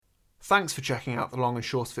Thanks for checking out the Long and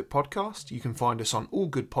Short of It podcast. You can find us on all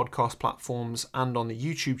good podcast platforms and on the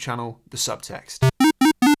YouTube channel, The Subtext.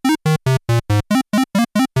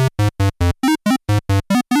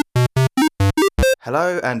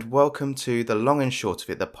 Hello and welcome to the Long and Short of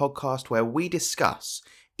It, the podcast where we discuss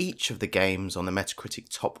each of the games on the Metacritic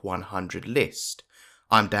Top 100 list.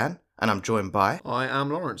 I'm Dan, and I'm joined by... I am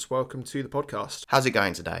Lawrence. Welcome to the podcast. How's it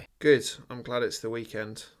going today? Good. I'm glad it's the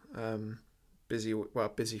weekend.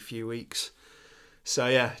 Busy few weeks. So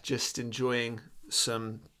yeah, just enjoying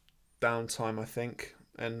some downtime, I think.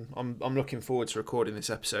 And I'm looking forward to recording this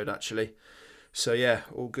episode, actually. So yeah,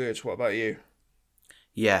 all good. What about you?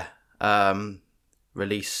 Yeah,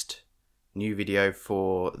 released new video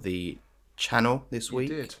for the channel this week.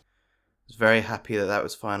 You did. I was very happy that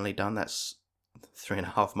was finally done. That's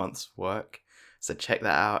 3.5 months of work. So check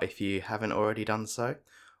that out if you haven't already done so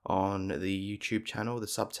on the YouTube channel, The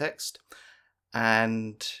Subtext.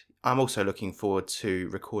 And I'm also looking forward to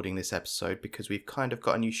recording this episode because we've kind of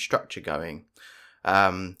got a new structure going.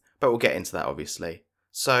 But we'll get into that, obviously.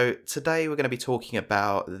 So today we're going to be talking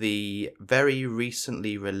about the very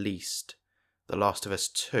recently released The Last of Us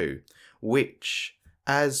 2, which,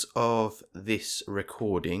 as of this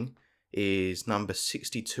recording, is number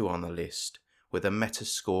 62 on the list with a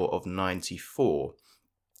Metascore of 94.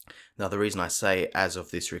 Now, the reason I say as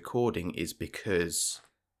of this recording is because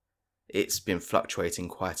it's been fluctuating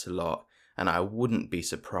quite a lot, and I wouldn't be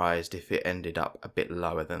surprised if it ended up a bit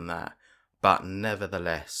lower than that. But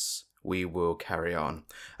nevertheless, we will carry on.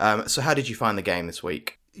 So how did you find the game this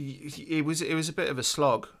week? It was a bit of a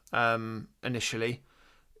slog initially.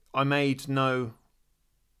 I made no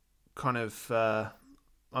qualms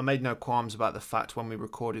about the fact when we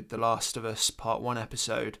recorded The Last of Us Part 1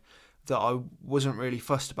 episode that I wasn't really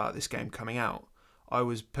fussed about this game coming out. I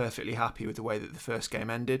was perfectly happy with the way that the first game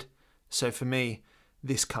ended. So for me,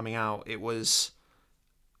 this coming out, it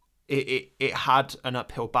had an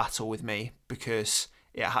uphill battle with me because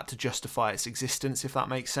it had to justify its existence, if that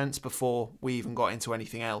makes sense, before we even got into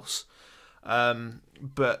anything else.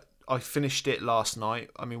 But I finished it last night.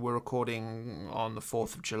 I mean, we're recording on the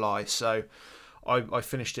 4th of July, so I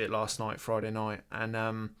finished it last night, Friday night, and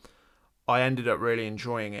I ended up really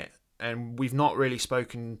enjoying it. And we've not really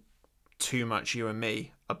spoken too much, you and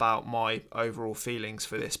me, about my overall feelings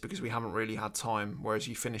for this because we haven't really had time, whereas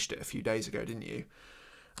you finished it a few days ago, didn't you?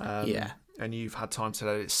 Yeah. And you've had time to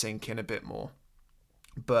let it sink in a bit more.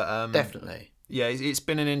 But Definitely. Yeah, it's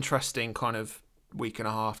been an interesting kind of week and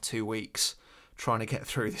a half, 2 weeks trying to get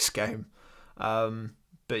through this game.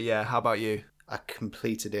 But yeah, how about you? I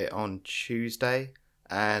completed it on Tuesday,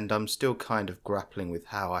 and I'm still kind of grappling with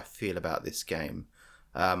how I feel about this game.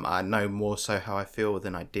 I know more so how I feel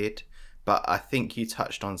than I did, but I think you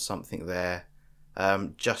touched on something there,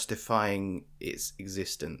 justifying its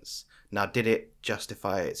existence. Now, did it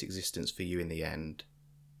justify its existence for you in the end?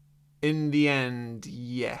 In the end,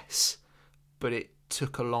 yes, but it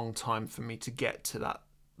took a long time for me to get to that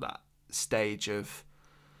stage of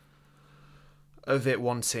it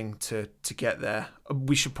wanting to get there.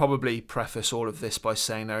 We should probably preface all of this by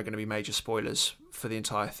saying there are going to be major spoilers for the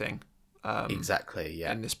entire thing. Exactly,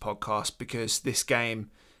 yeah. In this podcast, because this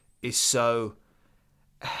game is so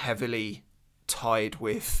heavily tied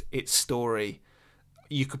with its story.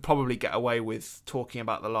 You could probably get away with talking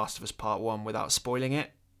about The Last of Us Part 1 without spoiling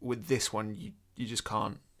it. With this one, you just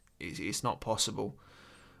can't. It's not possible.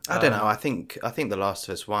 I don't know. I think The Last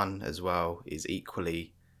of Us 1 as well is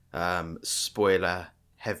equally spoiler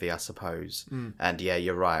heavy, I suppose. And yeah,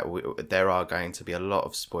 you're right. There are going to be a lot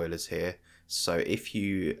of spoilers here. So if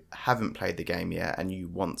you haven't played the game yet and you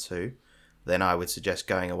want to, then I would suggest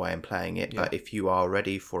going away and playing it. Yeah. But if you are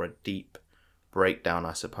ready for a deep breakdown,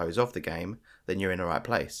 I suppose, of the game, then you're in the right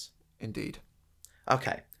place. Indeed.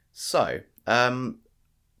 Okay. So,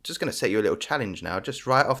 just going to set you a little challenge now. Just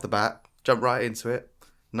right off the bat, jump right into it.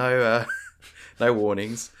 No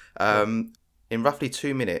warnings. In roughly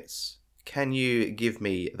 2 minutes, can you give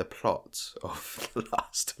me the plot of The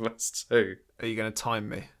Last of Us 2? Are you going to time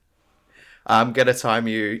me? I'm going to time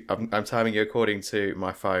you. I'm timing you according to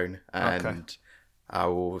my phone, and okay. I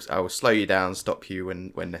will slow you down, stop you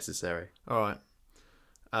when necessary. All right.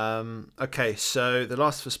 Okay, so The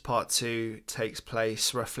Last of Us Part 2 takes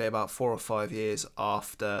place roughly about 4 or 5 years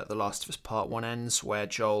after The Last of Us Part 1 ends, where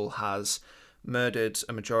Joel has murdered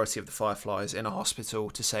a majority of the Fireflies in a hospital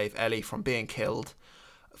to save Ellie from being killed,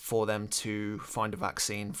 for them to find a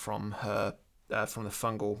vaccine from the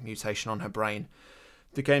fungal mutation on her brain.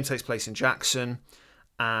 The game takes place in Jackson,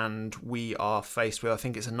 and we are faced with, I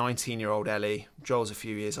think it's a 19-year-old Ellie. Joel's a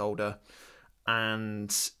few years older,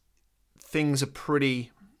 and things are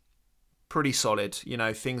pretty pretty solid. You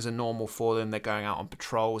know, things are normal for them. They're going out on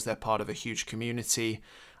patrols. They're part of a huge community,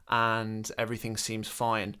 and everything seems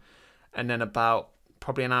fine. And then about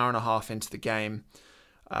probably an hour and a half into the game,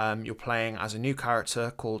 you're playing as a new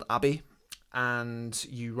character called Abby, and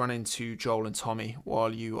you run into Joel and Tommy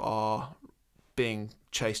while you are being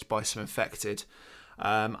chased by some infected.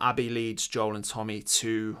 Abby leads Joel and Tommy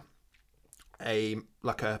to a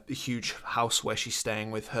huge house where she's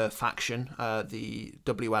staying with her faction, the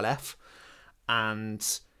WLF,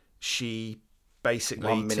 and she basically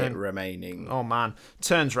 1 minute remaining. Oh man,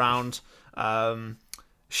 turns round,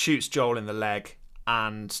 shoots Joel in the leg,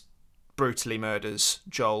 and brutally murders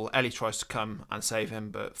Joel. Ellie tries to come and save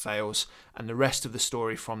him but fails, and the rest of the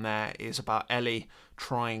story from there is about Ellie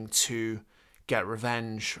trying to get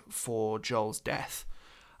revenge for Joel's death,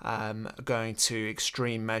 going to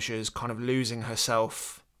extreme measures, kind of losing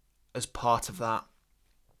herself as part of that,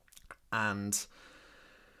 and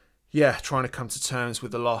trying to come to terms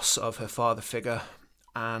with the loss of her father figure.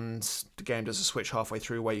 And the game does a switch halfway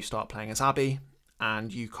through where you start playing as Abby,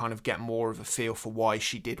 and you kind of get more of a feel for why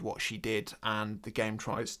she did what she did, and the game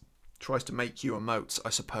tries to make you emote,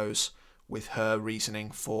 I suppose, with her reasoning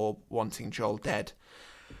for wanting Joel dead.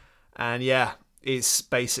 And it's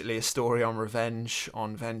basically a story on revenge,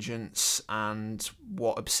 on vengeance, and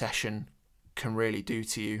what obsession can really do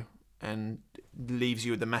to you, and leaves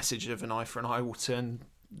you with the message of an eye for an eye will turn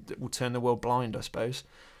the world blind, I suppose.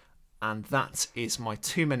 And that is my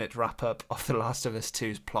 2-minute wrap up of The Last of Us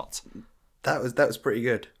 2's plot. That was pretty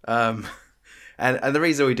good. And the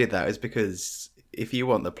reason we did that is because if you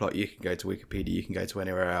want the plot, you can go to Wikipedia, you can go to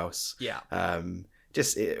anywhere else. Yeah.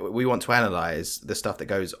 We want to analyze the stuff that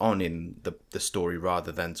goes on in the story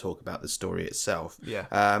rather than talk about the story itself.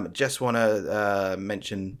 Yeah. Just want to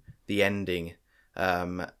mention the ending.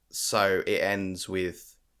 So it ends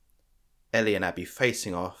with Ellie and Abby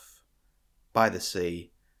facing off by the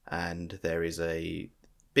sea, and there is a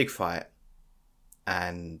big fight,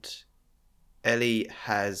 and Ellie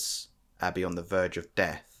has Abby on the verge of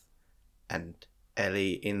death, and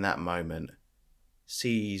Ellie in that moment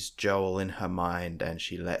sees Joel in her mind and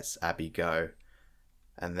she lets Abby go.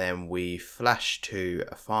 And then we flash to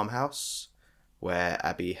a farmhouse where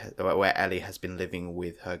Ellie has been living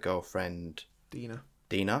with her girlfriend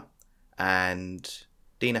Dina, and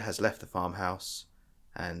Dina has left the farmhouse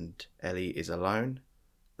and Ellie is alone.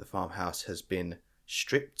 The farmhouse has been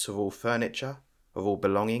stripped of all furniture, of all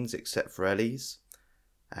belongings except for Ellie's,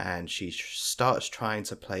 and she starts trying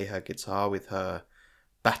to play her guitar with her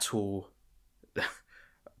battle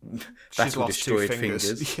destroyed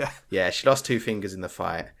fingers. Yeah, she lost 2 fingers in the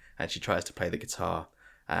fight, and she tries to play the guitar,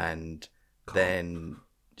 and then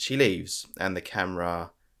she leaves, and the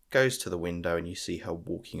camera goes to the window, and you see her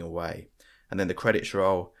walking away, and then the credits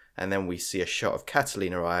roll, and then we see a shot of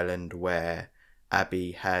Catalina Island where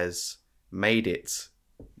Abby has made it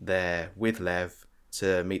there with Lev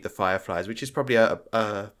to meet the Fireflies, which is probably a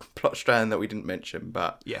plot strand that we didn't mention,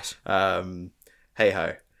 but yes. Hey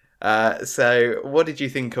ho. So what did you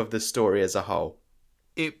think of the story as a whole?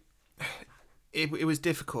 It was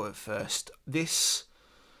difficult at first. This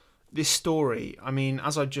story, I mean,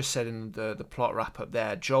 as I just said in the plot wrap up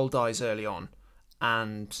there, Joel dies early on,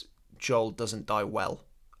 and Joel doesn't die well.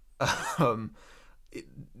 I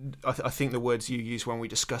think the words you used when we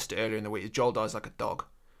discussed it earlier in the week is Joel dies like a dog.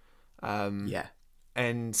 Yeah.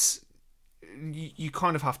 And you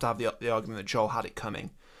kind of have to have the argument that Joel had it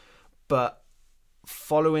coming. But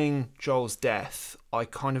following Joel's death, I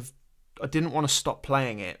didn't want to stop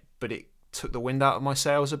playing it, but it took the wind out of my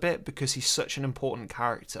sails a bit because he's such an important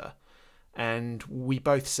character. And we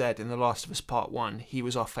both said in The Last of Us Part 1, he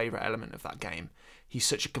was our favourite element of that game. He's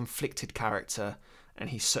such a conflicted character,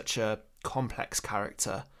 and he's such a complex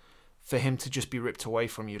character. For him to just be ripped away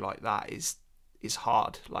from you like that is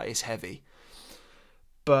hard, it's heavy.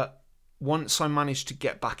 But once I managed to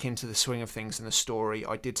get back into the swing of things in the story,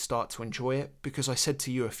 I did start to enjoy it, because I said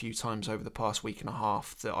to you a few times over the past week and a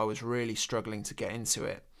half that I was really struggling to get into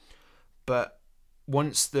it. But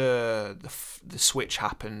once the switch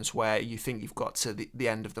happens where you think you've got to the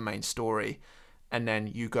end of the main story, and then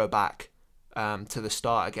you go back to the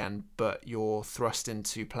start again, but you're thrust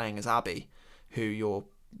into playing as Abby, who you're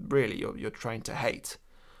trained to hate.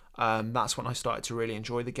 That's when I started to really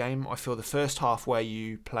enjoy the game. I feel the first half where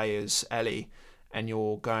you play as Ellie and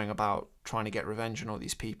you're going about trying to get revenge on all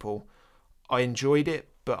these people, I enjoyed it,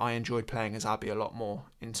 but I enjoyed playing as Abby a lot more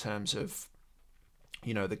in terms of,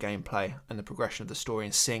 the gameplay and the progression of the story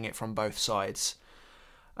and seeing it from both sides.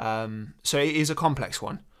 So it is a complex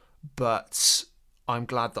one, but I'm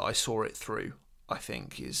glad that I saw it through, I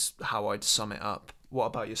think, is how I'd sum it up. What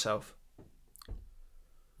about yourself?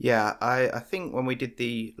 Yeah, I think when we did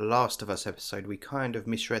the Last of Us episode, we kind of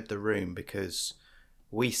misread the room because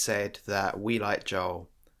we said that we liked Joel,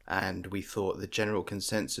 and we thought the general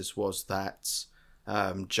consensus was that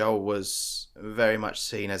Joel was very much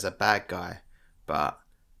seen as a bad guy, but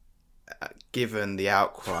given the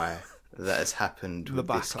outcry that has happened The with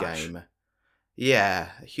this backlash. game, yeah,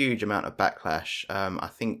 a huge amount of backlash. I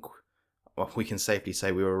think we can safely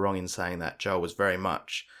say we were wrong in saying that Joel was very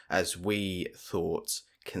much, as we thought,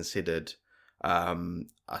 considered, I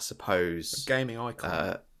suppose, Gaming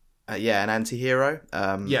icon. yeah, an anti-hero.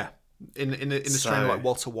 Yeah, in the strain of So like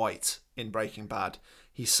Walter White in Breaking Bad,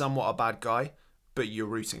 he's somewhat a bad guy, but you're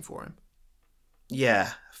rooting for him.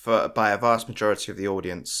 yeah, for by a vast majority of the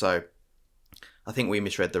audience. So I think we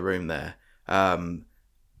misread the room there. And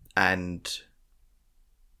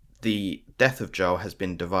the death of Joel has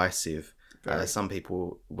been divisive. Very. Some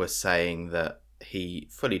people were saying that he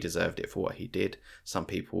fully deserved it for what he did. Some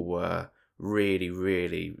people were really,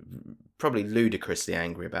 really, probably ludicrously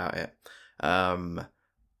angry about it.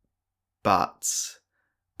 But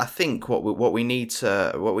I think what we need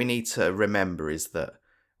to remember is that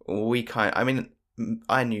I mean,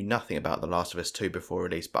 I knew nothing about The Last of Us 2 before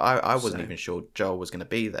release, but I wasn't Same. even sure Joel was going to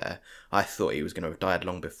be there. I thought he was going to have died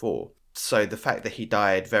long before. So the fact that he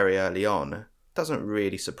died very early on doesn't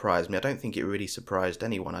really surprise me. I don't think it really surprised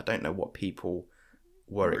anyone. I don't know what people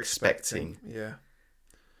were expecting. Yeah.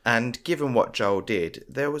 And given what Joel did,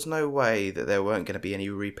 there was no way that there weren't going to be any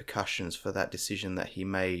repercussions for that decision that he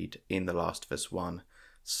made in The Last of Us 1.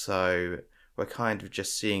 So we're kind of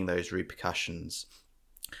just seeing those repercussions.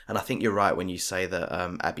 And I think you're right when you say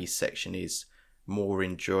that Abby's section is more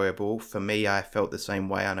enjoyable. For me, I felt the same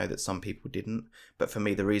way. I know that some people didn't. But for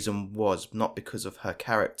me, the reason was not because of her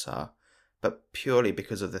character, but purely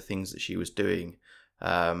because of the things that she was doing.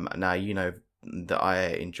 Now, you know that I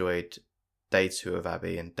enjoyed day 2 of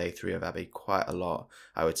Abby and day 3 of Abby quite a lot.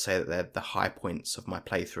 I would say that they're the high points of my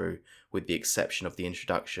playthrough, with the exception of the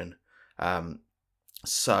introduction.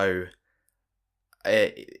 So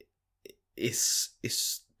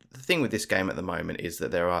it's the thing with this game at the moment is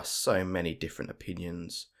that there are so many different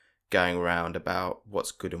opinions going around about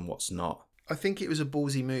what's good and what's not. I think it was a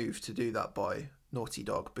ballsy move to do that by Naughty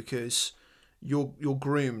Dog, because you're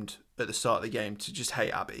groomed at the start of the game to just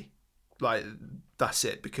hate Abby. Like, that's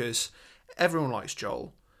it, because everyone likes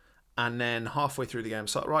Joel, and then halfway through the game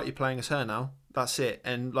it's like, right, you're playing as her now, that's it.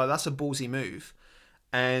 And like, that's a ballsy move.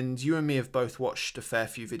 And you and me have both watched a fair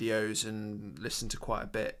few videos and listened to quite a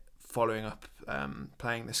bit following up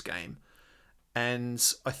playing this game,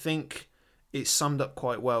 and I think it's summed up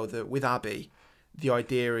quite well that with Abby, the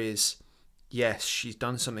idea is, yes, she's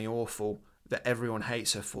done something awful that everyone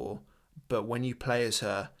hates her for, but when you play as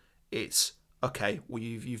her, it's okay. Well,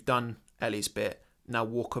 you've done Ellie's bit. Now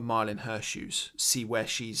walk a mile in her shoes. See where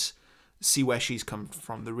she's come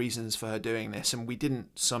from. The reasons for her doing this, and we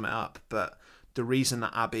didn't sum it up, but the reason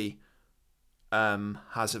that Abby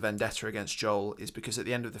has a vendetta against Joel is because at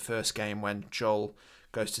the end of the first game, when Joel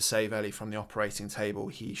goes to save Ellie from the operating table,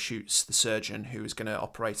 he shoots the surgeon who was going to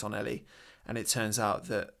operate on Ellie, and it turns out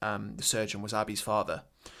that the surgeon was Abby's father.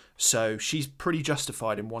 So she's pretty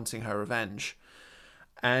justified in wanting her revenge.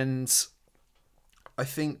 And I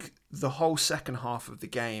think the whole second half of the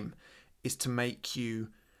game is to make you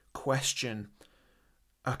question,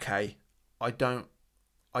 okay, I don't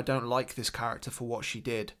like this character for what she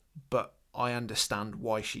did, but I understand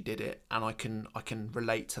why she did it, and I can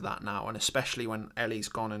relate to that now. And especially when Ellie's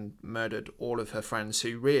gone and murdered all of her friends,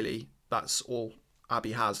 who really, that's all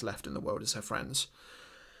Abby has left in the world is her friends.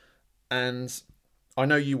 And I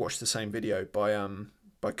know you watched the same video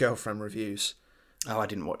by Girlfriend Reviews. Oh, I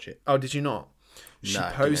didn't watch it. Oh, did you not? No,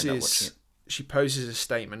 I didn't end up watching it. She poses a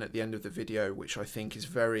statement at the end of the video, which I think is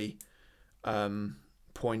very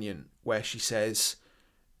poignant, where she says,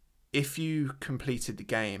 if you completed the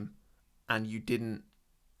game and you didn't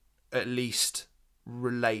at least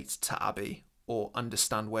relate to Abby or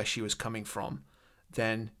understand where she was coming from,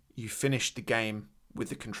 then you finished the game with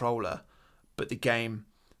the controller, but the game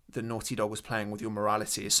that Naughty Dog was playing with your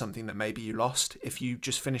morality is something that maybe you lost. If you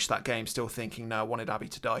just finished that game still thinking, no, I wanted Abby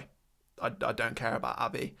to die, I don't care about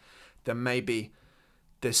Abby, then maybe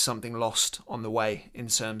there's something lost on the way in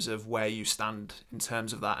terms of where you stand in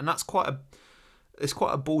terms of that. And that's quite a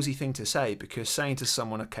ballsy thing to say, because saying to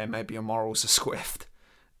someone, okay, maybe your morals are squiffed,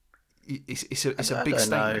 it's a big statement.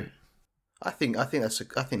 Know. I think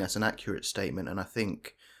that's an accurate statement, and I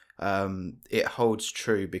think it holds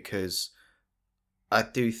true, because I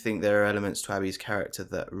do think there are elements to Abby's character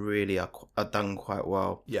that really are done quite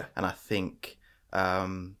well. Yeah. And I think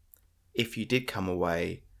if you did come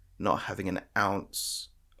away not having an ounce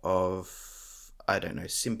of I don't know,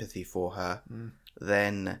 sympathy for her,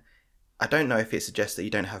 then I don't know if it suggests that you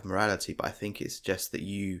don't have morality, but I think it suggests that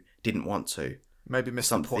you didn't want to. Maybe missed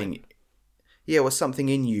the point. Yeah, well, something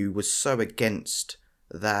in you was so against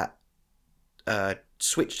that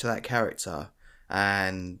switch to that character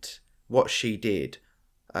and what she did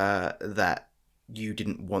that you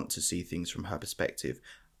didn't want to see things from her perspective.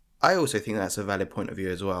 I also think that's a valid point of view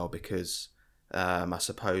as well, because I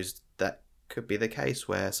suppose that could be the case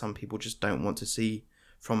where some people just don't want to see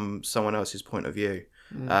from someone else's point of view.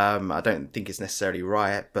 I don't think it's necessarily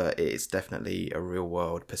right, but it's definitely a real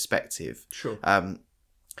world perspective. Sure.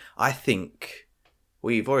 I think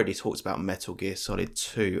we've already talked about Metal Gear Solid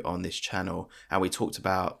 2 on this channel, and we talked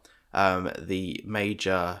about the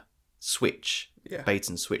major switch, bait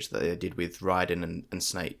and switch that they did with Raiden and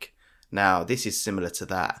Snake. Now, this is similar to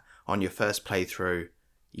that. On your first playthrough,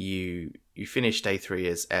 you finish day 3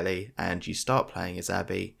 as Ellie, and you start playing as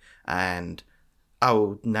Abby, and I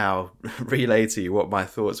will now relay to you what my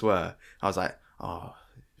thoughts were. I was like, oh,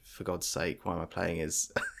 for God's sake, why am I playing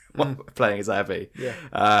as playing as Abby?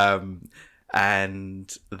 Yeah.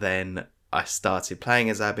 And then I started playing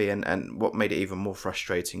as Abby, and what made it even more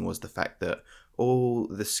frustrating was the fact that all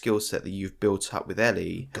the skill set that you've built up with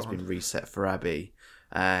Ellie has been reset for Abby,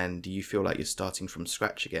 and you feel like you're starting from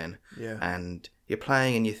scratch again. Yeah. And you're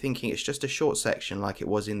playing and you're thinking it's just a short section like it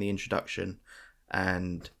was in the introduction,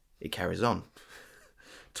 and it carries on.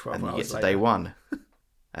 12 and hours you get to later. day 1,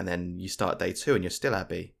 and then you start day 2 and you're still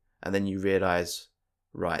Abby, and then you realise,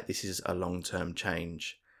 right, this is a long-term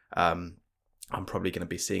change. I'm probably going to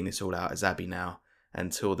be seeing this all out as Abby now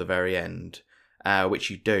until the very end, which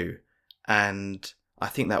you do. And I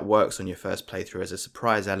think that works on your first playthrough as a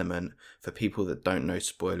surprise element. For people that don't know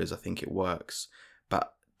spoilers, I think it works.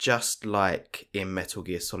 But just like in Metal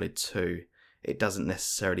Gear Solid 2, it doesn't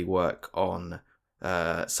necessarily work on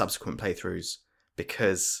subsequent playthroughs,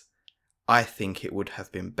 because I think it would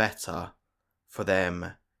have been better for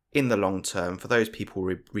them in the long term, for those people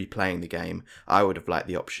replaying the game. I would have liked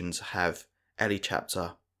the option to have Ellie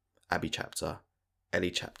chapter, Abby chapter,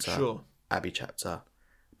 Ellie chapter, Sure. Abby chapter.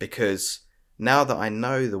 Because now that I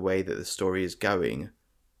know the way that the story is going,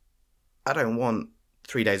 I don't want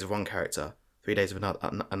 3 days of one character, 3 days of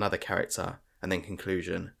another character, and then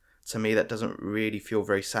conclusion. To me, that doesn't really feel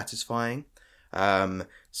very satisfying.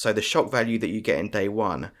 So the shock value that you get in day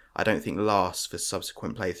 1, I don't think lasts for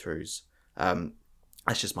subsequent playthroughs.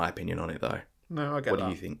 That's just my opinion on it, though. No, I get that. What do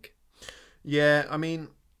you think? Yeah, I mean,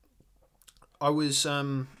 I was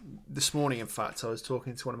this morning, in fact, I was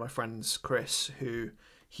talking to one of my friends, Chris, who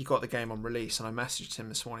he got the game on release, and I messaged him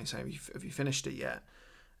this morning saying, "Have you finished it yet?"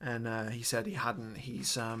 And he said he hadn't.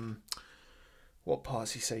 He's what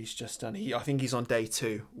parts he say he's just done? I think he's on day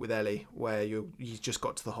 2 with Ellie, where he's just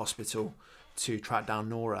got to the hospital to track down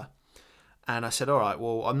Nora. And I said, all right,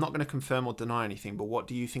 well, I'm not going to confirm or deny anything, but what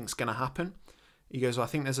do you think's going to happen? He goes, well, I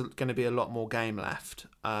think there's going to be a lot more game left,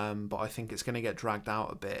 but I think it's going to get dragged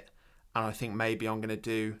out a bit. And I think maybe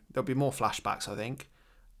there'll be more flashbacks, I think.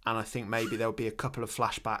 And I think maybe there'll be a couple of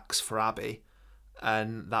flashbacks for Abby,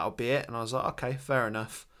 and that'll be it. And I was like, okay, fair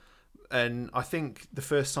enough. And I think the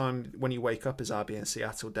first time when you wake up as Abby in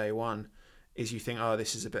Seattle day 1 is you think, oh,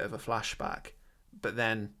 this is a bit of a flashback. But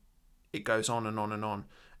then it goes on and on and on.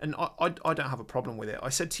 And I don't have a problem with it. I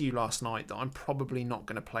said to you last night that I'm probably not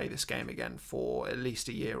going to play this game again for at least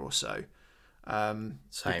a year or so. Same.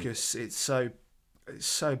 Because it's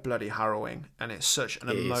so bloody harrowing, and it's such an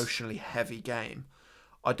emotionally heavy game.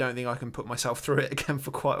 I don't think I can put myself through it again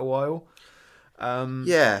for quite a while.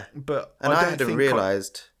 Yeah. But I hadn't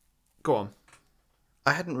realised... Go on.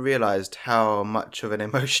 I hadn't realised how much of an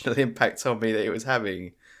emotional impact on me that it was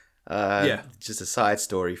having. Just a side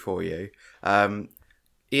story for you.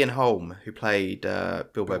 Ian Holm, who played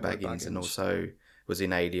Bilbo Baggins and also was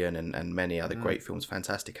in Alien and many other great films,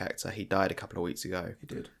 fantastic actor. He died a couple of weeks ago. He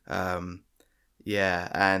did. Yeah,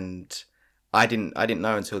 and I didn't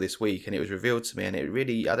know until this week, and it was revealed to me, and it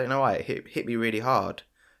really, I don't know why, it hit me really hard.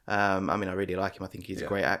 I mean, I really like him. I think he's a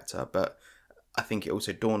great actor, but I think it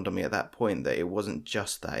also dawned on me at that point that it wasn't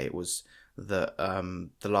just that. It was that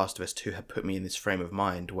The Last of Us 2 had put me in this frame of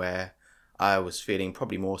mind where I was feeling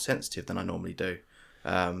probably more sensitive than I normally do.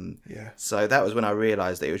 So that was when I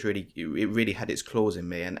realised that it really had its claws in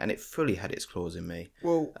me, and it fully had its claws in me.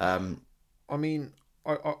 Well, I mean,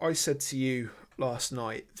 I said to you last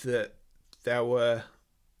night that there were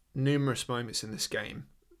numerous moments in this game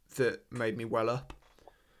that made me well up.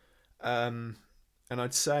 And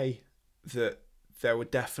I'd say that there were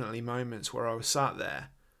definitely moments where I was sat there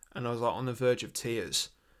and I was like on the verge of tears,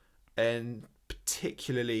 and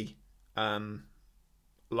particularly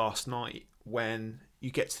last night when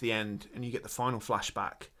you get to the end and you get the final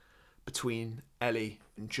flashback between Ellie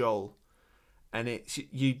and Joel, and it's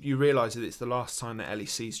you realise that it's the last time that Ellie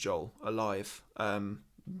sees Joel alive,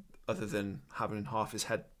 other than having half his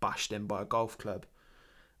head bashed in by a golf club.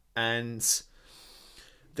 And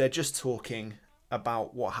they're just talking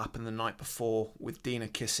about what happened the night before with Dina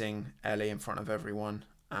kissing Ellie in front of everyone,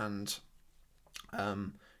 and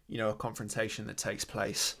a confrontation that takes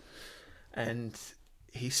place. And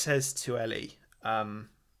he says to Ellie,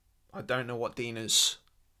 I don't know what Dina's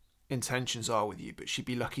intentions are with you, but she'd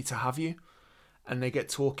be lucky to have you. And they get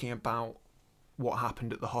talking about what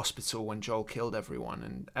happened at the hospital when Joel killed everyone,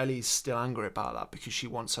 and Ellie's still angry about that because she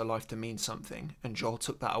wants her life to mean something, and Joel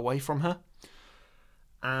took that away from her.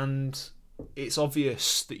 And it's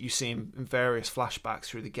obvious that you see in various flashbacks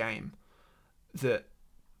through the game that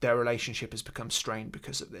their relationship has become strained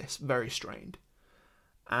because of this, very strained.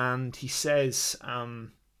 And he says,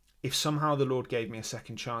 if somehow the Lord gave me a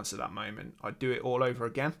second chance at that moment, I'd do it all over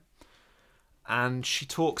again. And she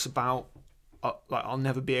talks about, I'll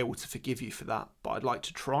never be able to forgive you for that, but I'd like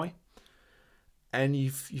to try. And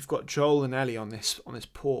you've got Joel and Ellie on this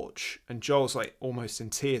porch, and Joel's like almost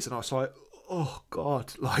in tears, and I was like, oh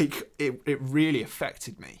God, like it really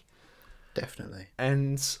affected me. Definitely.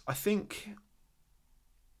 And I think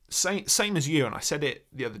same as you, and I said it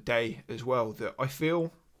the other day as well, that I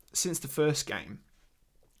feel since the first game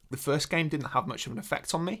didn't have much of an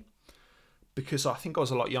effect on me because I think I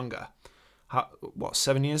was a lot younger.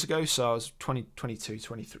 7 years ago? So I was 20, 22,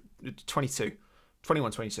 23, 22,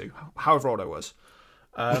 21, 22, however old I was.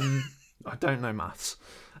 I don't know maths.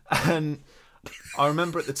 And I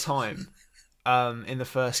remember at the time, in the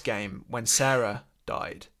first game, when Sarah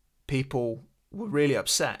died, people were really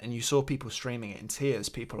upset, and you saw people streaming it in tears,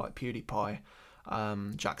 people like PewDiePie,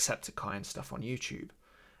 Jacksepticeye and stuff on YouTube.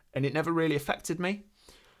 And it never really affected me.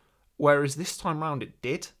 Whereas this time round it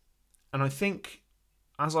did. And I think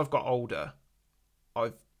as I've got older,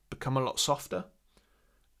 I've become a lot softer.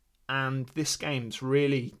 And this game's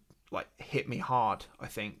really hit me hard, I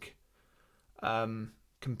think,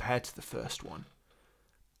 compared to the first one.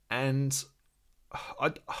 And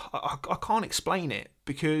I can't explain it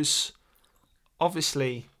because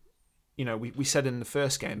obviously, we said in the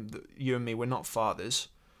first game that you and me, we're not fathers.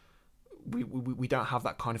 We don't have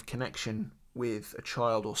that kind of connection with a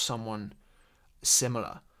child or someone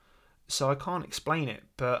similar. So I can't explain it,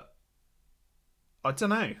 but I don't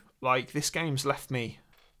know. This game's left me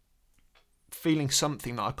feeling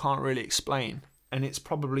something that I can't really explain, and it's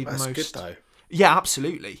probably the most. That's good though. Yeah,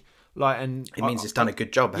 absolutely. And it means it's done a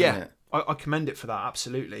good job, hasn't it? I commend it for that,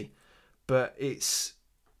 absolutely. But it's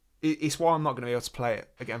why I'm not going to be able to play it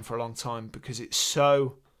again for a long time, because it's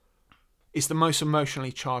the most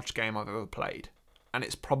emotionally charged game I've ever played, and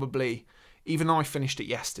it's probably, even though I finished it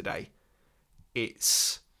yesterday,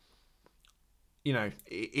 it's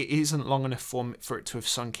it isn't long enough for it to have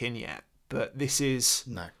sunk in yet. But this is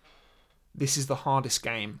the hardest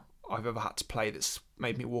game I've ever had to play that's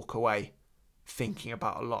made me walk away thinking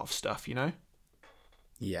about a lot of stuff,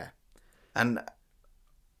 Yeah. And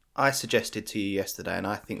I suggested to you yesterday, and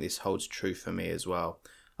I think this holds true for me as well.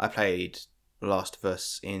 I played Last of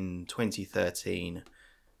Us in 2013.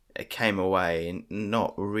 It came away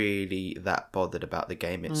not really that bothered about the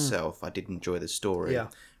game itself. I did enjoy the story. Yeah.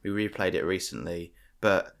 We replayed it recently,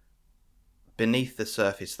 but beneath the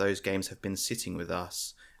surface, those games have been sitting with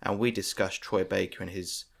us, and we discussed Troy Baker and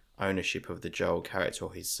his ownership of the Joel character,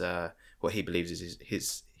 or his what he believes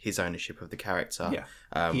is his ownership of the character,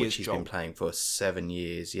 which he's been playing for 7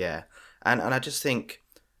 years. Yeah, and I just think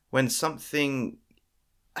when something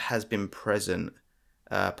has been present,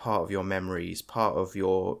 part of your memories, part of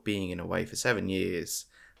your being in a way for 7 years,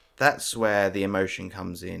 that's where the emotion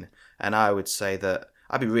comes in. And I would say that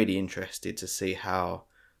I'd be really interested to see how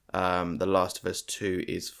The Last of Us 2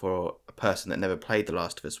 is for a person that never played The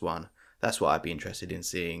Last of Us 1. That's what I'd be interested in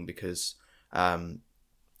seeing, because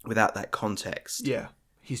without that context,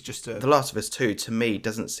 he's just The Last of Us 2 to me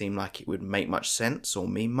doesn't seem like it would make much sense or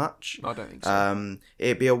mean much. I don't think so.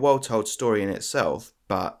 It'd be a well-told story in itself,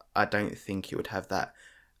 but I don't think it would have that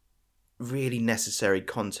really necessary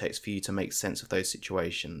context for you to make sense of those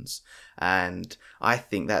situations. And I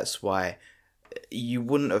think that's why you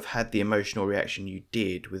wouldn't have had the emotional reaction you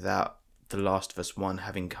did without The Last of Us 1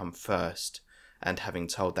 having come first and having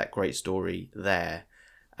told that great story there.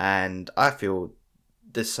 And I feel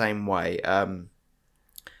the same way. I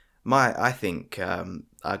think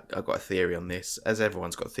I've got a theory on this, as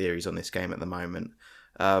everyone's got theories on this game at the moment.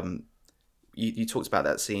 You talked about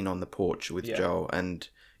that scene on the porch with Joel, and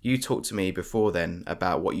You talked to me before then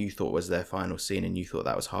about what you thought was their final scene, and you thought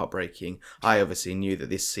that was heartbreaking. I obviously knew that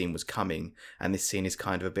this scene was coming, and this scene is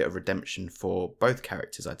kind of a bit of redemption for both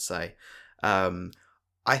characters, I'd say.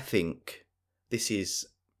 I think this is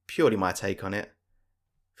purely my take on it.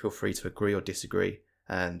 Feel free to agree or disagree,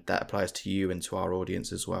 and that applies to you and to our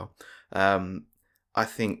audience as well. I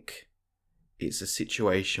think it's a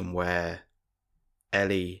situation where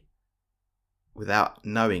Ellie, without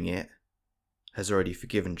knowing it, has already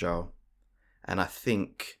forgiven Joel. And I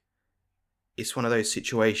think it's one of those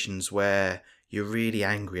situations where you're really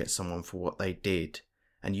angry at someone for what they did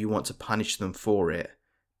and you want to punish them for it,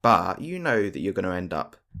 but you know that you're going to end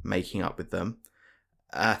up making up with them.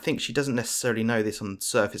 I think she doesn't necessarily know this on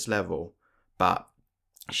surface level, but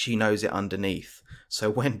she knows it underneath. So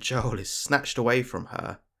when Joel is snatched away from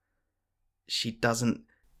her, she doesn't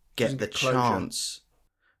get the chance.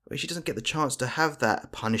 She doesn't get the chance to have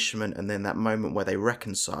that punishment, and then that moment where they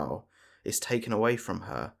reconcile is taken away from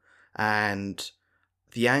her. And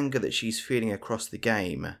the anger that she's feeling across the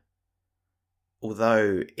game,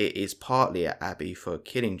 although it is partly at Abby for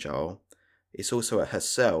killing Joel, it's also at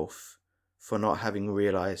herself for not having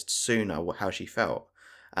realised sooner how she felt.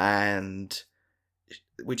 And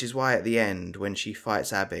which is why at the end, when she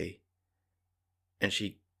fights Abby, and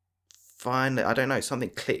she finally, I don't know, something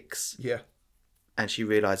clicks. Yeah. And she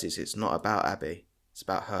realises it's not about Abby, it's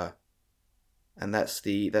about her. And that's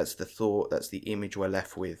the thought, that's the image we're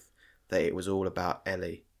left with, that it was all about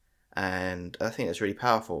Ellie. And I think that's really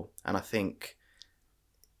powerful. And I think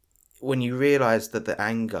when you realise that the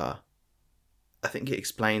anger, I think it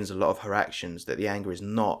explains a lot of her actions, that the anger is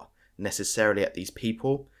not necessarily at these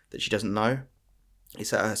people that she doesn't know.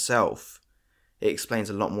 It's at herself. It explains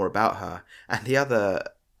a lot more about her. And the other,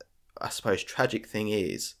 I suppose, tragic thing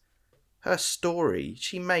is, her story,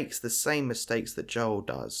 she makes the same mistakes that Joel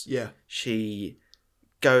does. Yeah. She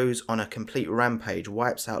goes on a complete rampage,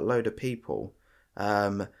 wipes out a load of people,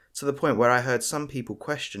 to the point where I heard some people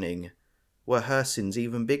questioning, were her sins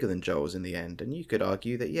even bigger than Joel's in the end? And you could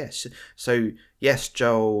argue that yes. So, yes,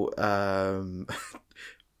 Joel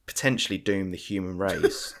potentially doomed the human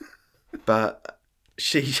race, but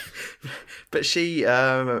she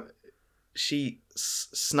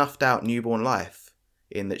snuffed out newborn life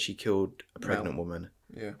in that she killed a pregnant woman.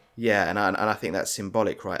 Yeah. Yeah, and I think that's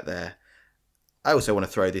symbolic right there. I also want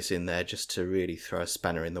to throw this in there just to really throw a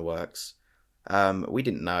spanner in the works. We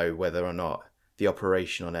didn't know whether or not the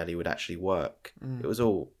operation on Ellie would actually work. It was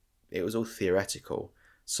all theoretical.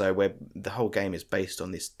 So where the whole game is based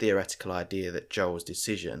on this theoretical idea that Joel's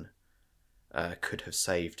decision could have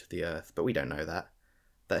saved the Earth, but we don't know that.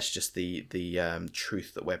 That's just the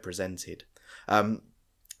truth that we're presented.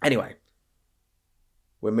 Anyway,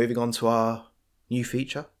 we're moving on to our new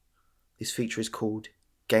feature. This feature is called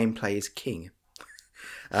Gameplay is King.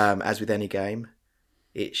 As with any game,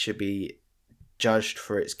 it should be judged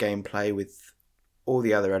for its gameplay with all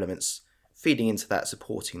the other elements feeding into that,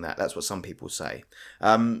 supporting that. That's what some people say.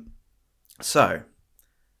 So,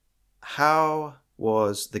 how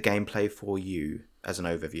was the gameplay for you as an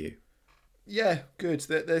overview? Yeah, good.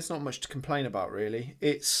 There's not much to complain about, really.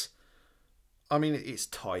 It's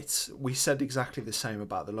tight. We said exactly the same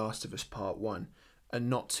about The Last of Us Part 1, and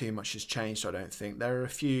not too much has changed, I don't think. There are a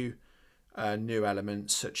few new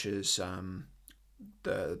elements, such as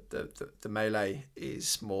the melee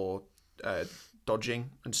is more dodging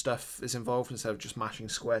and stuff is involved instead of just mashing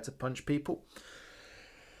square to punch people.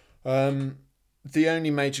 The only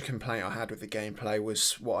major complaint I had with the gameplay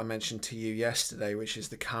was what I mentioned to you yesterday, which is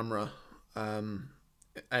the camera.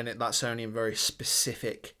 That's only in very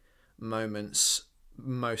specific moments,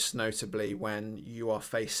 most notably when you are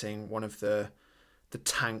facing one of the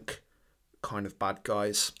tank kind of bad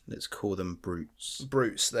guys. Let's call them brutes.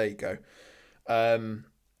 Brutes, there you go.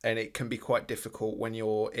 And it can be quite difficult when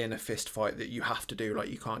you're in a fist fight that you have to do, like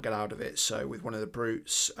you can't get out of it. So with one of the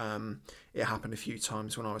brutes, it happened a few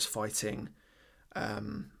times when I was fighting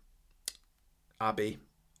Abby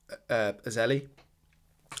as Ellie,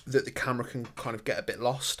 that the camera can kind of get a bit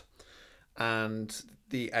lost and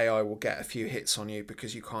the AI will get a few hits on you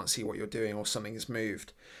because you can't see what you're doing or something has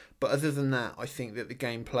moved. But other than that, I think that the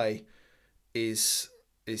gameplay is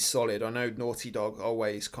solid. I know Naughty Dog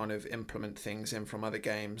always kind of implement things in from other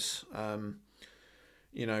games.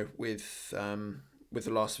 With The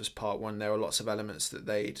Last of Us Part 1, there were lots of elements that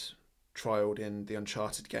they'd trialed in the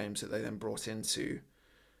Uncharted games that they then brought into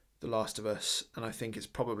The Last of Us, and I think it's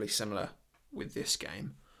probably similar with this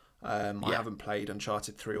game. I haven't played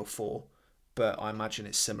Uncharted 3 or 4, but I imagine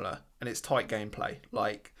it's similar, and it's tight gameplay.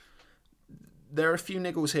 Like, there are a few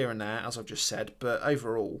niggles here and there, as I've just said, but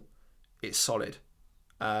overall, it's solid.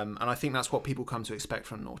 And I think that's what people come to expect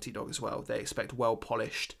from Naughty Dog as well. They expect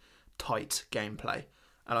well-polished, tight gameplay.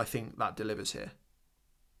 And I think that delivers here.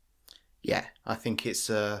 Yeah, I think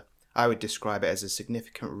I would describe it as a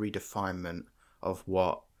significant redefinement of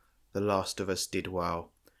what The Last of Us did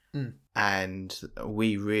well. And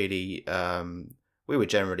we really, we were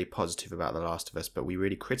generally positive about The Last of Us, but we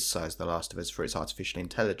really criticised The Last of Us for its artificial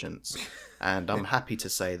intelligence. And I'm happy to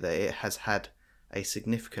say that it has had a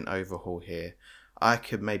significant overhaul here. I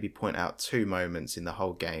could maybe point out 2 moments in the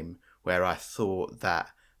whole game where I thought that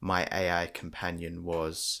my AI companion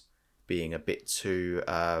was being a bit too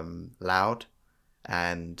loud,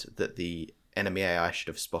 and that the enemy AI should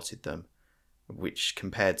have spotted them, which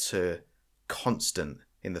compared to constant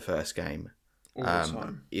in the first game All the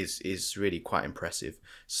time. is really quite impressive.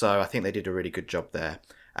 So I think they did a really good job there.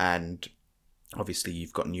 And obviously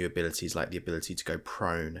you've got new abilities like the ability to go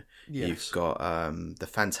prone. Yes. You've got the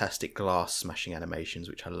fantastic glass smashing animations,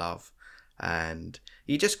 which I love. And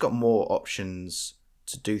you just got more options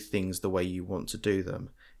to do things the way you want to do them.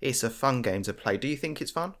 It's a fun game to play. Do you think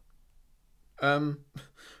it's fun?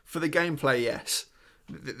 For the gameplay, yes.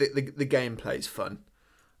 The gameplay's fun.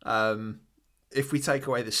 If we take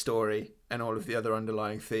away the story and all of the other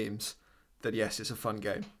underlying themes, then yes, it's a fun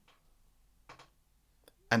game.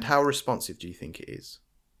 And how responsive do you think it is?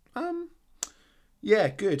 Yeah,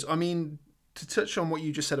 good. I mean, to touch on what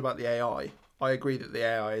you just said about the AI, I agree that the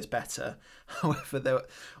AI is better. However,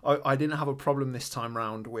 I didn't have a problem this time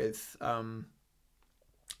round with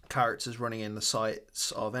characters running in the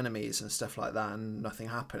sights of enemies and stuff like that, and nothing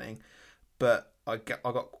happening. But I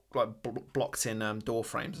got like blocked in door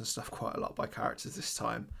frames and stuff quite a lot by characters this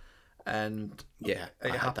time, and Yeah,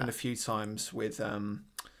 it happened a few times with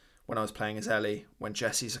when I was playing as Ellie, when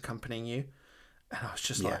Jesse's accompanying you, and I was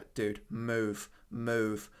just like, dude, move,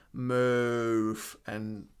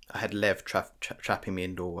 and I had Lev trapping me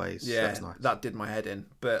in doorways. yeah, that was nice. That did my head in.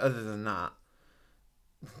 But other than that,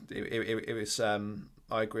 it was.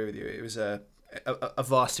 I agree with you. It was a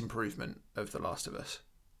vast improvement of The Last of Us.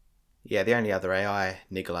 Yeah, the only other AI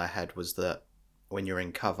niggle I had was that when you're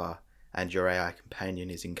in cover and your AI companion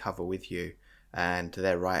is in cover with you and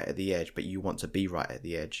they're right at the edge, but you want to be right at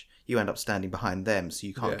the edge, you end up standing behind them, so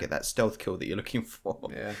you can't get that stealth kill that you're looking for,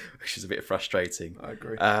 which is a bit frustrating. I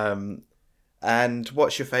agree. And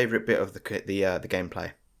what's your favourite bit of the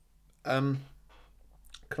gameplay? Can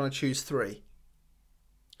I choose 3?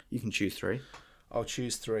 You can choose 3. I'll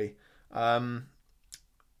choose 3.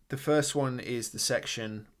 The first one is the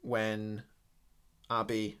section when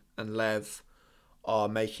Abby and Lev are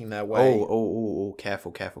making their way. Oh!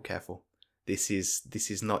 Careful! This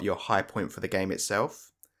is not your high point for the game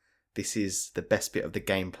itself. This is the best bit of the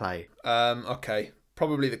gameplay. Okay,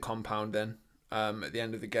 probably the compound then. At the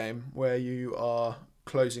end of the game, where you are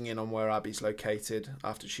closing in on where Abby's located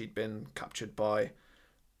after she'd been captured by, are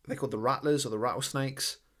they called the Rattlers or the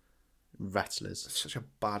Rattlesnakes? Rattlers. It's such a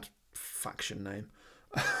bad faction name.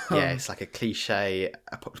 Yeah, it's like a cliche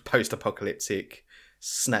post-apocalyptic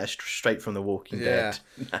snatched straight from The Walking Dead.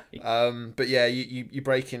 But yeah, you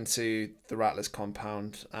break into the Rattlers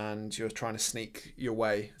compound and you're trying to sneak your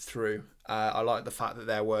way through. I like the fact that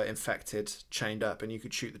there were infected chained up and you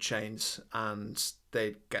could shoot the chains and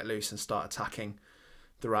they'd get loose and start attacking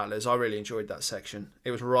the Rattlers. I really enjoyed that section.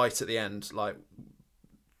 It was right at the end, like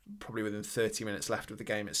probably within 30 minutes left of the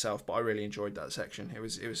game itself, but I really enjoyed that section. It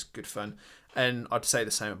was good fun. And I'd say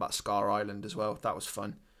the same about Scar Island as well. That was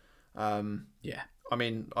fun. Yeah. I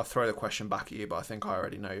mean, I'll throw the question back at you, but I think I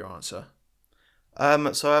already know your answer.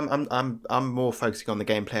 So I'm more focusing on the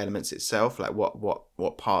gameplay elements itself, like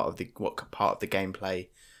what part of the gameplay,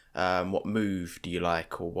 what move do you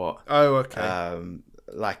like, or what? Oh,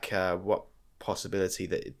 okay. What possibility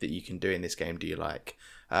that you can do in this game do you like?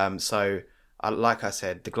 So like I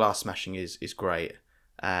said, the glass smashing is great,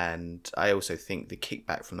 and I also think the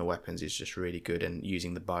kickback from the weapons is just really good, and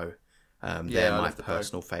using the bow, they're my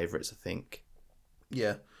personal favourites, I think.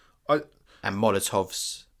 Yeah, and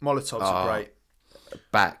Molotovs are great.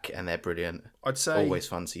 Back, and they're brilliant. I'd say always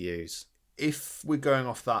fun to use. If we're going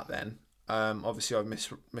off that, then obviously I've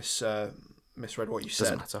misread what you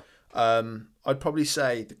said. Doesn't matter. I'd probably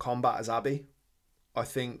say the combat as Abby. I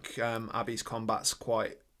think Abby's combat's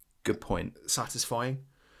quite good point. Satisfying.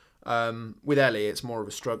 With Ellie, it's more of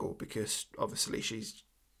a struggle because obviously she's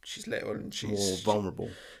little and she's more vulnerable.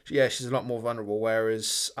 She's a lot more vulnerable.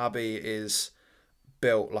 Whereas Abby is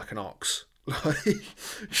built like an ox. Like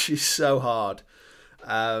she's so hard.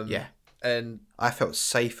 And I felt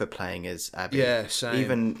safer playing as Abby. Yeah,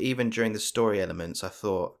 same. Even during the story elements, I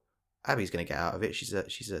thought Abby's going to get out of it. She's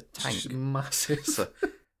a tank. She's massive.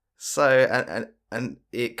 So And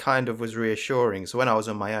it kind of was reassuring. So when I was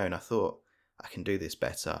on my own, I thought, I can do this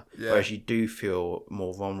better. Yeah. Whereas you do feel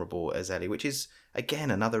more vulnerable as Ellie, which is,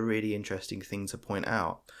 again, another really interesting thing to point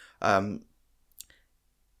out. I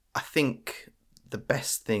think the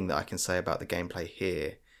best thing that I can say about the gameplay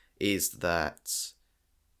here is that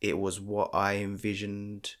it was what I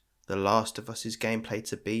envisioned The Last of Us's gameplay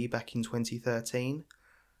to be back in 2013.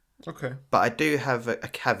 Okay. But I do have a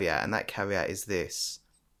caveat, and that caveat is this.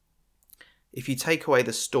 If you take away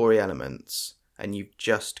the story elements and you've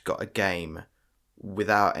just got a game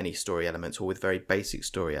without any story elements or with very basic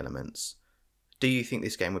story elements, do you think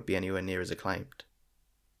this game would be anywhere near as acclaimed?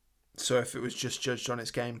 So if it was just judged on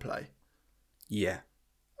its gameplay? Yeah.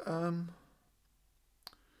 It's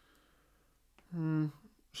an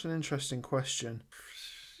interesting question.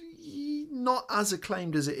 Not as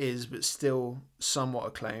acclaimed as it is, but still somewhat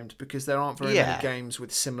acclaimed, because there aren't very many games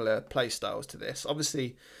with similar playstyles to this.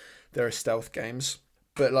 Obviously, there are stealth games,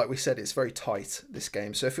 but like we said, it's very tight, this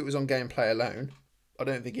game. So if it was on gameplay alone, I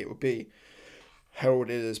don't think it would be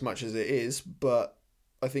heralded as much as it is, but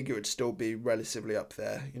I think it would still be relatively up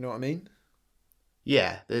there. You know what I mean?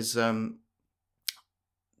 Yeah, there's to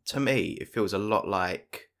me, it feels a lot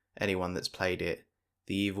like anyone that's played it.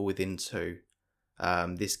 The Evil Within 2.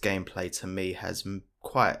 This gameplay to me has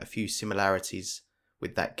quite a few similarities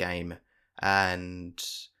with that game, and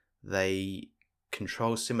they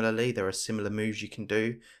control similarly. There are similar moves you can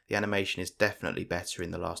do. The animation is definitely better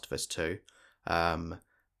in The Last of Us 2,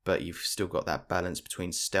 but you've still got that balance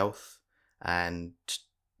between stealth and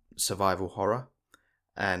survival horror,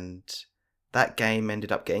 and that game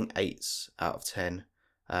ended up getting 8s out of 10.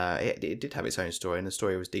 It did have its own story, and the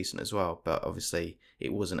story was decent as well, but obviously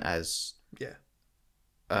it wasn't as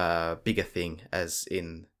big a thing as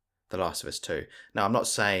in The Last of Us 2. Now, I'm not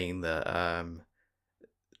saying that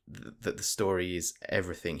that the story is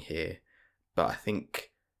everything here, but I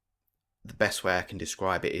think the best way I can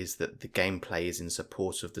describe it is that the gameplay is in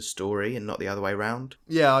support of the story and not the other way around.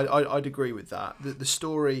 Yeah, I'd agree with that. The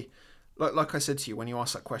story, like I said to you, when you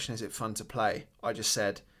asked that question, is it fun to play? I just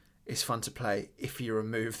said it's fun to play if you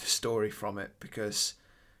remove the story from it, because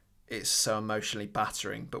it's so emotionally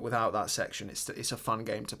battering. But without that section, it's a fun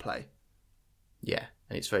game to play. Yeah,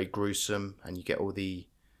 and it's very gruesome, and you get all the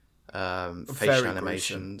facial Very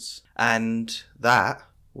animations. Gruesome. And that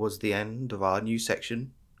was the end of our new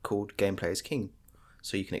section called Gameplay is King.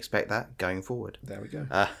 So you can expect that going forward. There we go.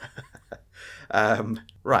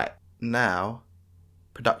 Right, now,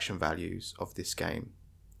 production values of this game.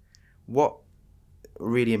 What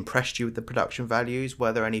really impressed you with the production values?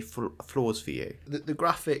 Were there any flaws for you? The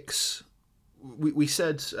graphics, we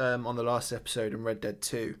said on the last episode in Red Dead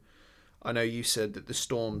 2, I know you said that the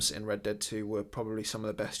storms in Red Dead 2 were probably some of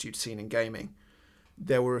the best you'd seen in gaming.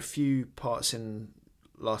 There were a few parts in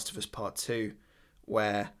Last of Us Part 2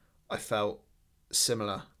 where I felt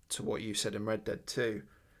similar to what you said in Red Dead 2.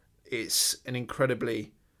 It's an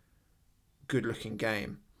incredibly good-looking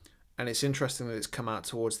game, and it's interesting that it's come out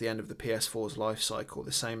towards the end of the PS4's life cycle,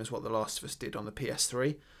 the same as what The Last of Us did on the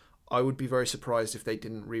PS3. I would be very surprised if they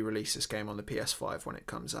didn't re-release this game on the PS5 when it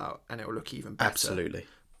comes out, and it will look even better. Absolutely.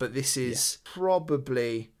 But this is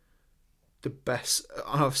probably the best.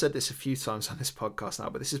 I've said this a few times on this podcast now,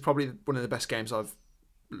 but this is probably one of the best games I've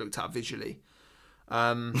looked at visually. You're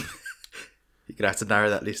going to have to narrow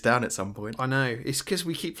that list down at some point. I know. It's because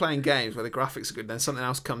we keep playing games where the graphics are good, then something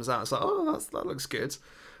else comes out. It's like, oh, that looks good.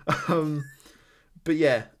 But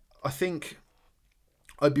yeah, I think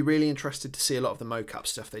I'd be really interested to see a lot of the mocap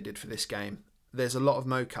stuff they did for this game. There's a lot of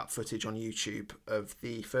mocap footage on YouTube of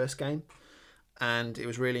the first game, and it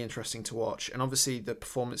was really interesting to watch. And obviously the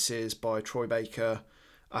performances by Troy Baker,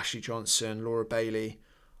 Ashley Johnson, Laura Bailey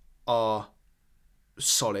are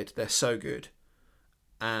solid. They're so good.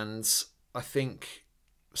 And I think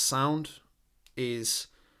sound is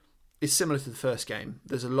similar to the first game.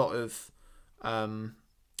 There's a lot of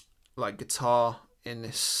like guitar in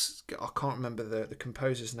this. I can't remember the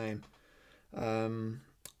composer's name,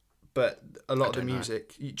 but a lot of the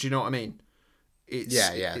music. Do you know what I mean? It's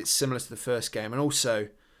It's similar to the first game, and also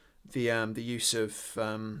the use of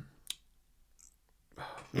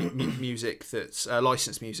music that's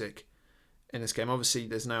licensed music in this game. Obviously,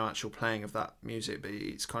 there's no actual playing of that music, but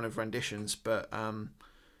it's kind of renditions. But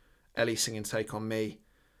Ellie singing "Take on Me"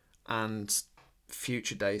 and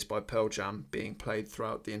 "Future Days" by Pearl Jam being played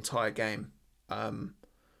throughout the entire game,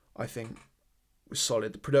 I think was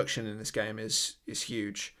solid. The production in this game is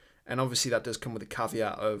huge, and obviously that does come with a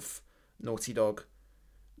caveat of Naughty Dog,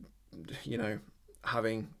 you know,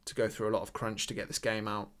 having to go through a lot of crunch to get this game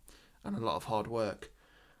out and a lot of hard work.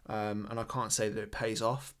 And I can't say that it pays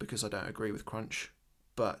off because I don't agree with crunch,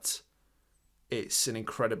 but it's an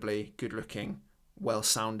incredibly good-looking,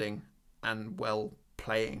 well-sounding, and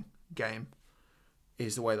well-playing game.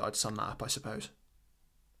 Is the way that I'd sum that up, I suppose.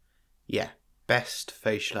 Yeah, best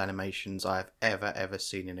facial animations I've ever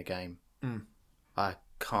seen in a game. Mm. I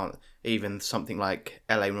can't even something like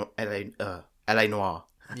LA Noire.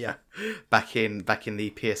 Yeah. back in the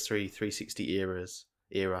PS3 360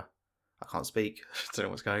 era. I can't speak. I don't know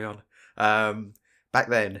what's going on. Back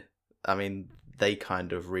then, I mean, they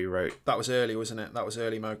kind of rewrote. That was early, wasn't it? That was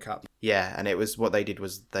early mocap. Yeah, and it was what they did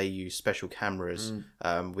was they used special cameras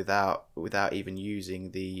without even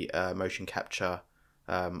using the motion capture.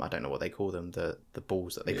 I don't know what they call them, the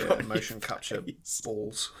balls that they put on motion capture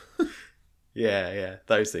balls. yeah,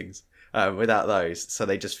 those things. Without those, so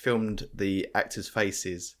they just filmed the actors'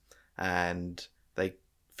 faces, and they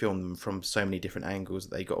filmed them from so many different angles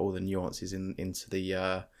that they got all the nuances into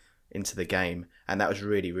the game, and that was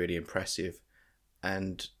really, really impressive.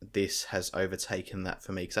 And this has overtaken that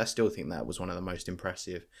for me, because I still think that was one of the most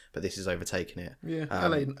impressive, but this has overtaken it. Yeah,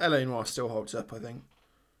 LA Noire still holds up, I think.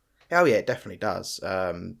 Oh yeah, it definitely does.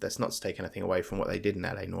 That's not to take anything away from what they did in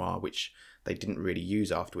LA Noire, which they didn't really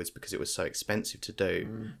use afterwards because it was so expensive to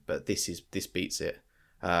do. But this beats it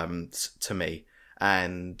to me.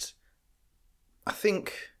 And I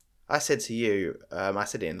think I said to you, I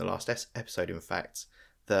said it in the last episode, in fact,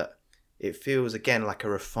 that it feels again like a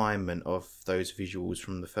refinement of those visuals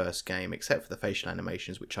from the first game, except for the facial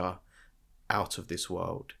animations, which are out of this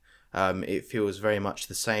world. It feels very much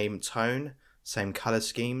the same tone, same colour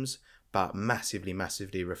schemes, but massively,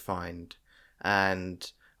 massively refined.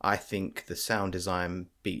 And I think the sound design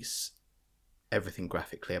beats everything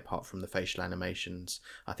graphically apart from the facial animations.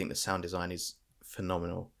 I think the sound design is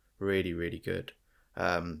phenomenal. Really, really good.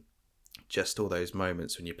 Just all those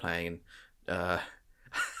moments when you're playing. I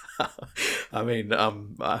mean,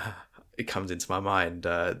 it comes into my mind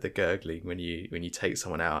the gurgling when you take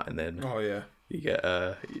someone out, and then you get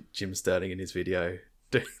Jim Sterling in his video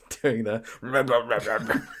doing the.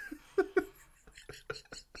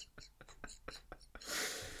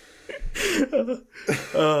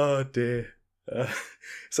 Oh dear.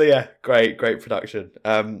 So yeah, great production.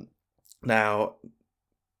 Now,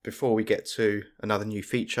 before we get to another new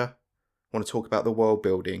feature, I want to talk about the world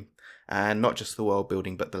building, and not just the world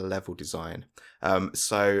building, but the level design.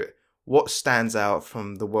 So what stands out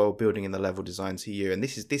from the world building and the level design to you? And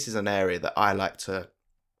this is an area that I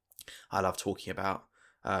love talking about.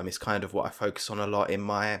 It's kind of what I focus on a lot in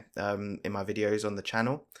my videos on the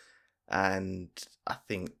channel, and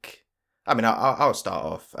I'll start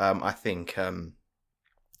off. I think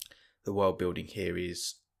the world building here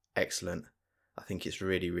is excellent. I think it's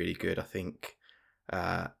really, really good. I think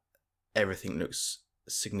everything looks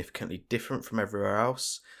significantly different from everywhere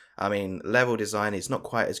else. I mean, level design is not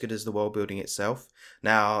quite as good as the world building itself.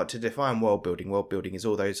 Now, to define world building is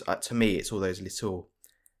all those, to me, it's all those little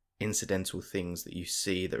incidental things that you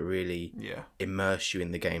see that really immerse you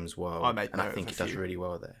in the game's world. I think it does really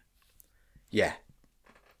well there. Yeah.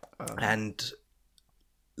 And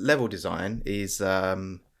level design is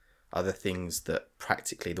other things that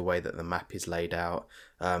practically the way that the map is laid out,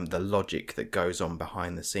 the logic that goes on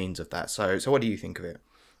behind the scenes of that. So what do you think of it?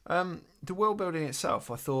 The world building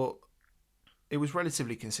itself, I thought it was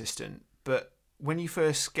relatively consistent, but when you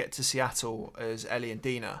first get to Seattle as Ellie and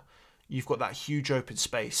Dina, you've got that huge open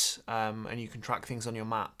space, and you can track things on your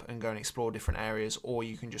map and go and explore different areas, or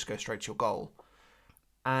you can just go straight to your goal.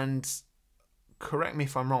 And correct me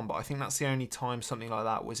if I'm wrong, but I think that's the only time something like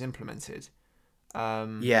that was implemented.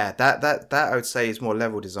 That I would say is more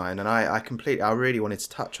level design, and I really wanted to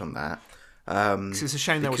touch on that. Because it's a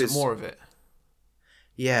shame there wasn't more of it.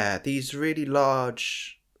 Yeah, these really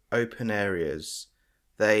large open areas,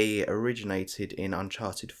 they originated in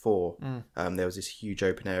Uncharted 4. There was this huge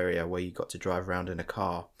open area where you got to drive around in a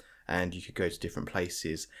car and you could go to different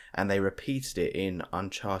places, and they repeated it in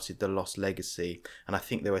Uncharted The Lost Legacy, and I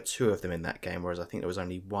think there were 2 of them in that game, whereas I think there was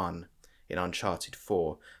only 1 in Uncharted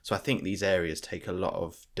 4. So I think these areas take a lot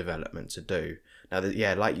of development to do. Now,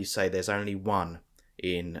 like you say, there's only 1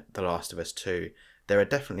 in The Last of Us 2. There are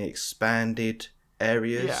definitely expanded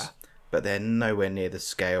areas, but they're nowhere near the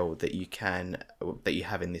scale that you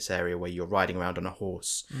have in this area where you're riding around on a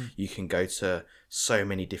horse. You can go to so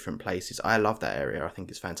many different places. I love that area. I think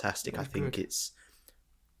it's fantastic. I think it's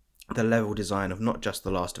the level design of not just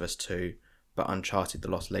The Last of Us 2, but Uncharted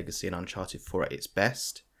The Lost Legacy and Uncharted 4 at its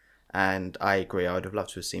best. And I agree, I would have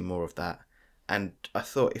loved to have seen more of that. And I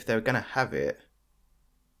thought if they were going to have it,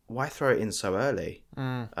 why throw it in so early?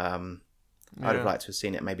 I'd have liked to have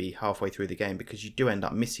seen it maybe halfway through the game, because you do end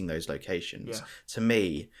up missing those locations. To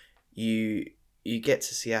me, you get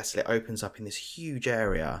to Seattle, it opens up in this huge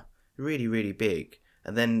area, really, really big.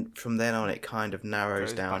 And then from then on, it kind of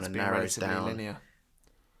narrows Goes down back to and being narrows relatively down. linear.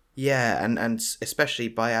 Yeah, and especially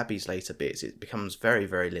by Abby's later bits, it becomes very,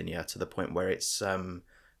 very linear to the point where it's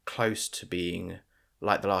close to being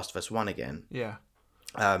like The Last of Us 1 again. Yeah.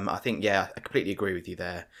 I think, yeah, I completely agree with you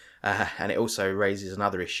there. And it also raises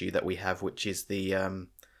another issue that we have, which is the,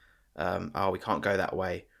 oh, we can't go that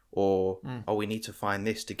way, or, oh, we need to find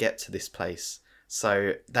this to get to this place.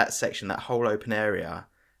 So that section, that whole open area,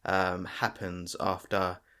 happens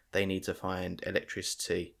after they need to find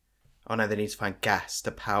electricity. Oh no, they need to find gas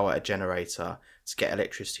to power a generator to get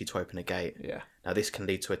electricity to open a gate. Yeah. Now this can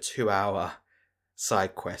lead to a 2-hour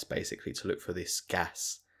side quest, basically, to look for this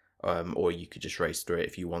gas. Or you could just race through it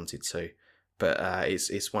if you wanted to. But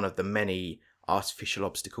it's one of the many artificial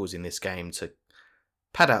obstacles in this game to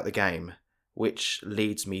pad out the game, which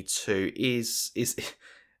leads me to is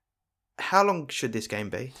how long should this game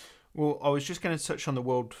be? Well, I was just going to touch on the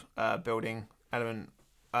world building element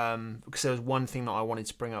because there was one thing that I wanted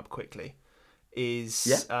to bring up quickly.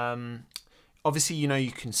 Is obviously,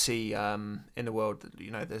 you can see in the world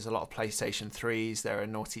that, there's a lot of PlayStation 3s. There are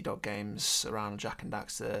Naughty Dog games around, Jak and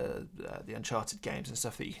Daxter, the Uncharted games and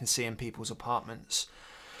stuff that you can see in people's apartments.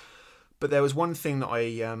 But there was one thing that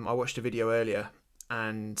I watched a video earlier,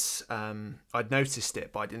 and I'd noticed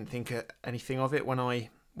it, but I didn't think anything of it when I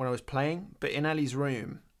was playing. But in Ellie's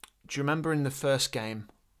room, do you remember in the first game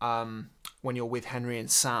when you're with Henry and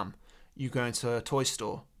Sam, you go into a toy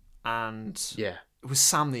store and was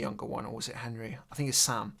Sam the younger one, or was it Henry? I think it's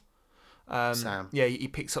Sam. Sam. Yeah, he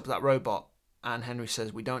picks up that robot, and Henry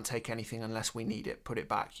says, "We don't take anything unless we need it. Put it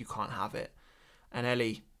back. You can't have it." And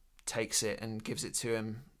Ellie takes it and gives it to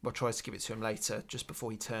him, or tries to give it to him later, just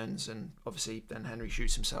before he turns, and obviously then Henry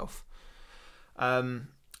shoots himself. And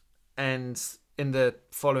in the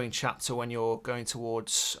following chapter, when you're going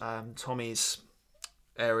towards Tommy's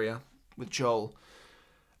area with Joel,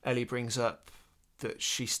 Ellie brings up that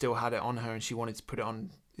she still had it on her and she wanted to put it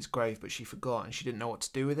on his grave, but she forgot and she didn't know what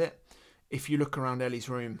to do with it. If you look around Ellie's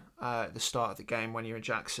room at the start of the game when you're in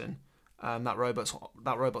Jackson, that robot's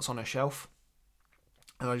on her shelf,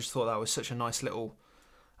 and I just thought that was such a nice little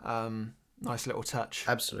touch.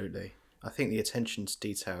 Absolutely, I think the attention to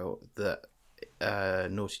detail that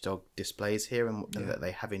Naughty Dog displays here and that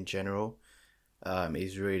they have in general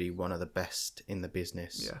is really one of the best in the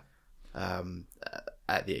business.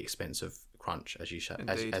 At the expense of crunch, as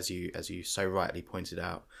you so rightly pointed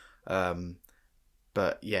out.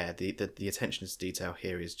 But yeah, the attention to detail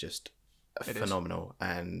here is just phenomenal,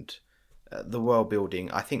 and the world building.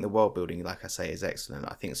 I think the world building, like I say, is excellent.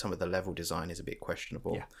 I think some of the level design is a bit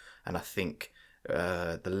questionable, and I think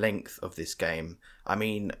the length of this game. I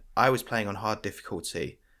mean, I was playing on hard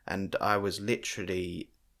difficulty, and I was literally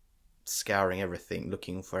scouring everything,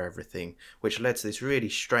 looking for everything, which led to this really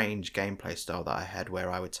strange gameplay style that I had,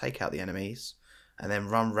 where I would take out the enemies and then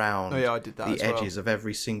run round I did that the edges of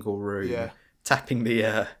every single room, tapping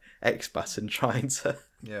the X button, trying to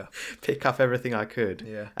pick up everything I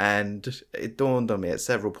could. And it dawned on me at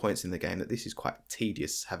several points in the game that this is quite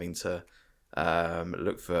tedious, having to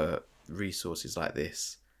look for resources like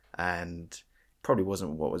this, and probably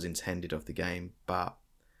wasn't what was intended of the game, but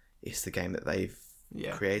it's the game that they've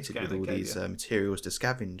created with all these materials to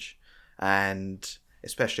scavenge, and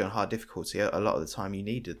especially on hard difficulty, a lot of the time you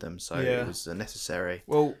needed them, so it was necessary.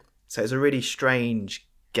 Well, so it's a really strange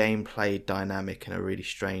gameplay dynamic and a really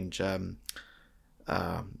strange I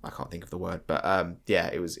can't think of the word, but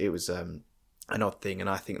it was an odd thing, and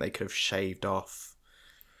I think they could have shaved off.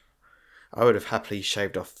 I would have happily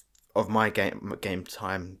shaved off of my game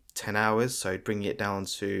time 10 hours, so bringing it down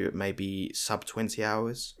to maybe sub 20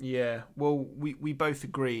 hours. Yeah, well, we both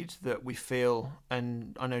agreed that we feel,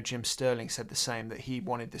 and I know Jim Sterling said the same, that he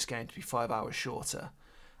wanted this game to be 5 hours shorter.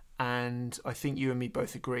 And I think you and me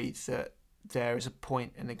both agreed that there is a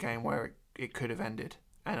point in the game where it could have ended,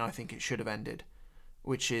 and I think it should have ended,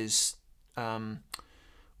 which is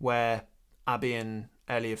where Abby and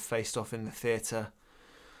Ellie have faced off in the theatre,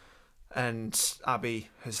 and Abby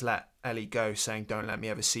has let Ellie go, saying, "Don't let me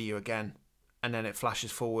ever see you again." And then it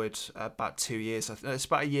flashes forward about 2 years. It's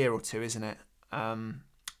about a year or two, isn't it? And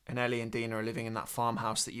Ellie and Dina are living in that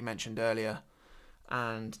farmhouse that you mentioned earlier.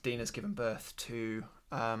 And Dina's given birth to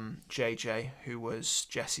JJ, who was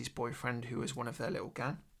Jesse's boyfriend, who was one of their little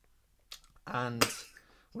gang. And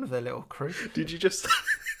one of their little crew. Did you just...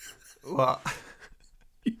 What?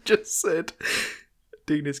 You just said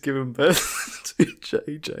Dina's given birth to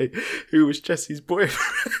JJ, who was Jesse's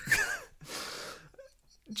boyfriend.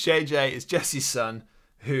 JJ is Jesse's son,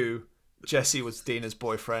 who Jesse was Dina's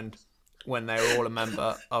boyfriend when they were all a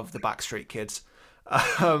member of the Backstreet Kids.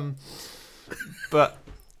 But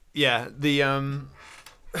Yeah, the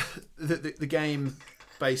game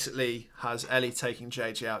basically has Ellie taking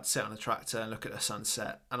JJ out to sit on a tractor and look at the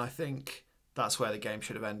sunset, and I think that's where the game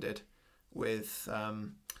should have ended, with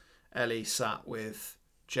Ellie sat with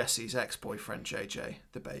Jesse's ex-boyfriend JJ,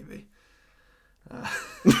 the baby. Uh,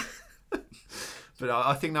 but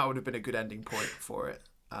I think that would have been a good ending point for it.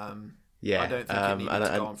 I don't think it needed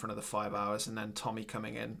to go on for another 5 hours, and then Tommy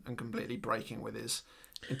coming in and completely breaking with his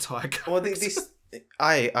entire character. Well,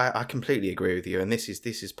 I completely agree with you, and this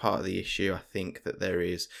is part of the issue. I think that there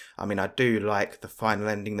is. I mean, I do like the final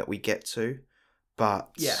ending that we get to, but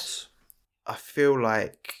yes, I feel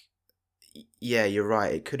like, yeah, you're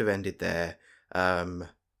right. It could have ended there.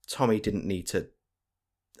 Tommy didn't need to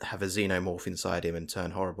have a xenomorph inside him and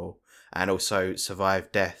turn horrible, and also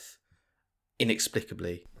survive death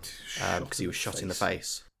inexplicably because he was shot in the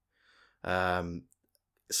face.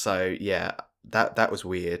 So yeah, that was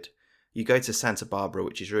weird. You go to Santa Barbara,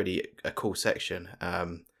 which is really a cool section,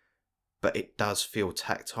 but it does feel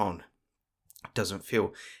tacked on. It doesn't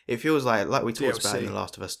feel. It feels like we talked about in the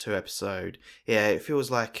Last of Us 2 episode. Yeah, it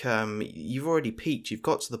feels like you've already peaked. You've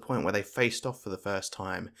got to the point where they faced off for the first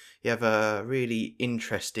time. You have a really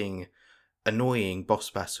interesting, annoying boss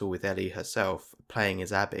battle with Ellie herself playing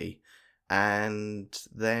as Abby, and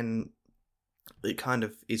then it kind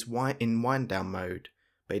of is in wind down mode,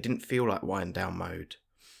 but it didn't feel like wind down mode.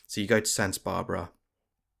 So you go to Santa Barbara,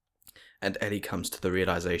 and Ellie comes to the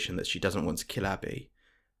realization that she doesn't want to kill Abby,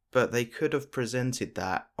 but they could have presented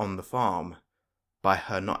that on the farm by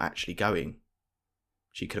her not actually going.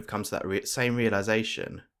 She could have come to that same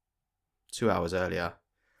realization 2 hours earlier.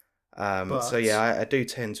 So yeah, I do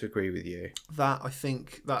tend to agree with you. That, I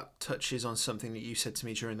think, that touches on something that you said to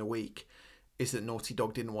me during the week, is that Naughty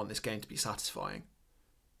Dog didn't want this game to be satisfying.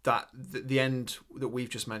 That the end that we've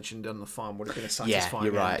just mentioned on the farm would have been a satisfying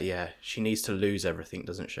end. Yeah, you're right, end. yeah. She needs to lose everything,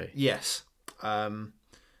 doesn't she? Yes. And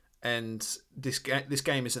this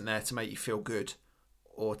game isn't there to make you feel good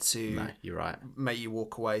or to you're right. make you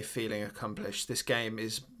walk away feeling accomplished. This game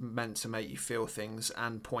is meant to make you feel things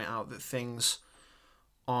and point out that things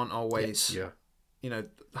aren't always,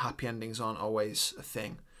 happy endings aren't always a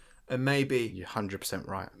thing. And maybe you're 100%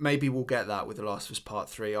 right. Maybe we'll get that with The Last of Us Part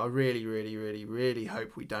 3. I really, really, really, really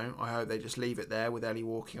hope we don't. I hope they just leave it there with Ellie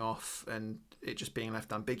walking off and it just being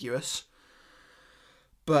left ambiguous.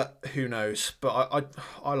 But who knows? But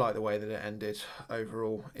I like the way that it ended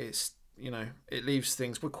overall. It's, it leaves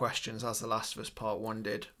things with questions, as The Last of Us Part 1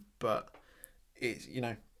 did. But it's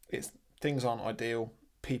things aren't ideal.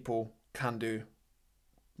 People can do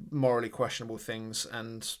morally questionable things,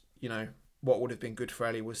 and what would have been good for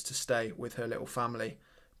Ellie was to stay with her little family,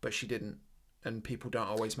 but she didn't. And people don't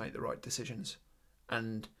always make the right decisions.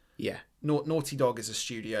 And yeah, Naughty Dog is a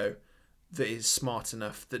studio that is smart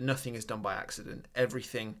enough that nothing is done by accident.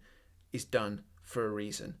 Everything is done for a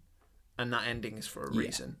reason, and that ending is for a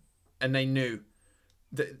reason. And they knew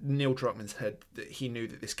that Neil Druckmann said that he knew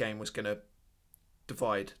that this game was going to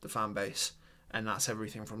divide the fan base, and that's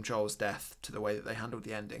everything from Joel's death to the way that they handled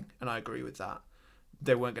the ending. And I agree with that.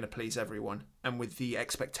 They weren't going to please everyone, and with the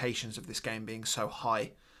expectations of this game being so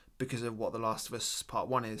high because of what The Last of Us Part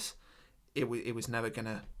 1 is, it was never going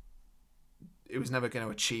to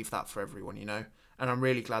achieve that for everyone, And I'm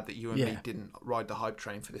really glad that you and me didn't ride the hype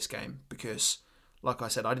train for this game, because, like I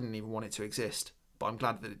said, I didn't even want it to exist, but I'm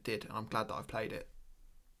glad that it did, and I'm glad that I've played it.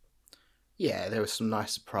 Yeah, there were some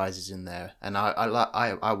nice surprises in there, and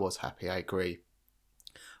I was happy. I agree.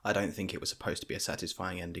 I don't think it was supposed to be a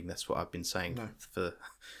satisfying ending. That's what I've been saying for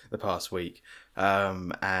the past week.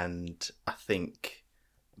 And I think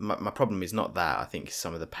my problem is not that. I think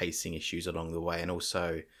some of the pacing issues along the way, and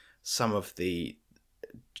also some of the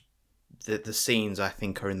scenes I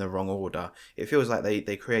think are in the wrong order. It feels like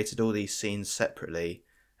they created all these scenes separately,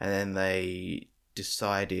 and then they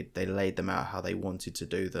decided they laid them out how they wanted to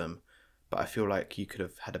do them. But I feel like you could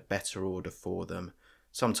have had a better order for them.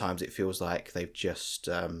 Sometimes it feels like they've just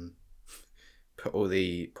put all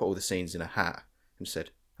the scenes in a hat and said,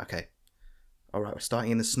 okay, all right, we're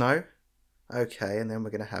starting in the snow. Okay, and then we're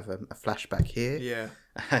going to have a flashback here. Yeah.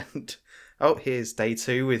 And, here's day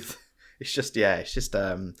 2 with... It's just...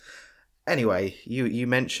 Anyway, you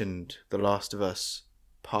mentioned The Last of Us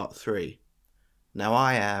Part 3. Now,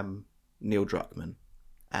 I am Neil Druckmann,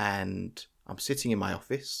 and I'm sitting in my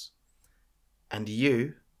office, and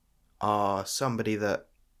you are somebody that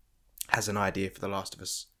has an idea for The Last of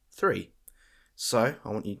Us 3. So, I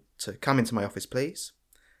want you to come into my office, please.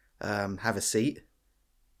 Have a seat.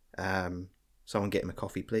 Someone get him a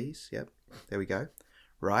coffee, please. Yep, there we go.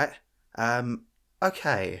 Right.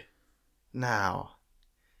 Okay. Now,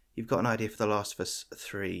 you've got an idea for The Last of Us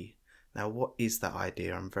 3. Now, what is that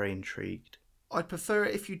idea? I'm very intrigued. I'd prefer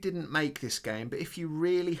it if you didn't make this game, but if you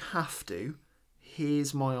really have to,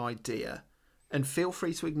 here's my idea. And feel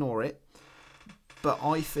free to ignore it. But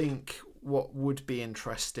I think what would be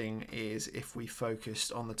interesting is if we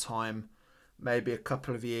focused on the time, maybe a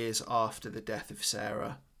couple of years after the death of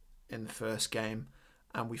Sarah in the first game,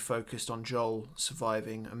 and we focused on Joel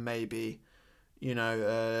surviving, and maybe,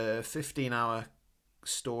 a 15-hour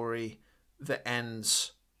story that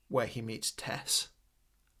ends where he meets Tess.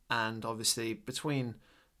 And obviously between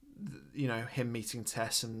him meeting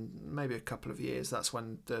Tess and maybe a couple of years, that's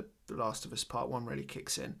when the Last of Us Part 1 really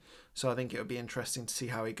kicks in. So I think it would be interesting to see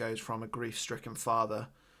how he goes from a grief-stricken father,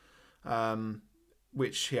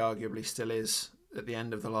 which he arguably still is at the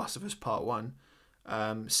end of The Last of Us Part 1,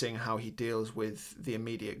 seeing how he deals with the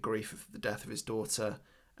immediate grief of the death of his daughter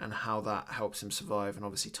and how that helps him survive. And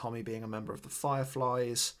obviously Tommy being a member of the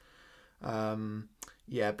Fireflies.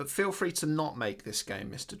 But feel free to not make this game,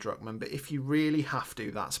 Mr. Druckmann. But if you really have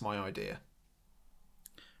to, that's my idea.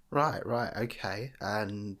 Right, okay.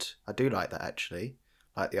 And I do like that, actually.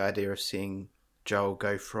 Like the idea of seeing Joel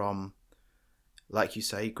go from, like you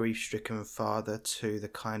say, grief-stricken father to the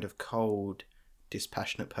kind of cold,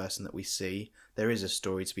 dispassionate person that we see. There is a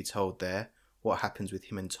story to be told there. What happens with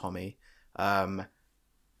him and Tommy?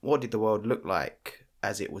 What did the world look like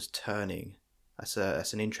as it was turning?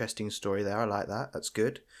 That's an interesting story there. I like that. That's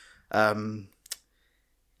good. I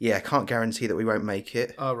can't guarantee that we won't make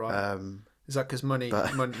it. Oh, right. Is that because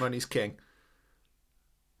money's king?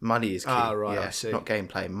 Money is king. Ah, right. Yeah, I see. not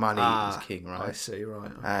gameplay. Money is king, right? I see.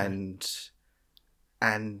 Right. Okay.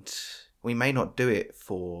 And we may not do it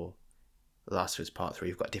for The Last of Us Part 3.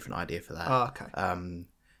 We've got a different idea for that. Oh, okay.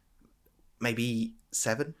 Maybe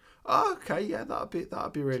 7. Oh, okay. Yeah, that'd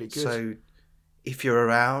be really good. So, if you're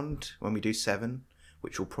around when we do 7,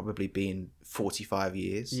 which will probably be in 45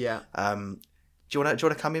 years, yeah. Do you want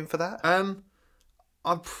to come in for that? I'm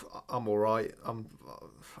all right.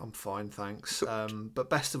 I'm fine, thanks. But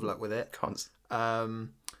best of luck with it.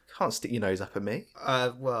 Can't stick your nose up at me.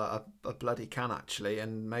 Well, I bloody can actually,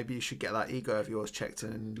 and maybe you should get that ego of yours checked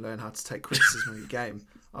and learn how to take criticism of your game.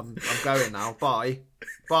 I'm going now. Bye.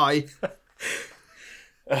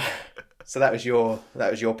 So that was your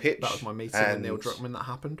pitch. That was my meeting with Neil Druckmann that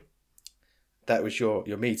happened. That was your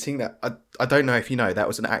meeting. That I don't know if you know, that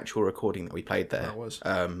was an actual recording that we played there. That was.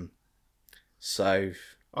 So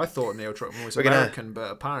I thought Neil Druckmann was American,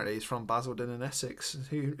 but apparently he's from Basildon in Essex.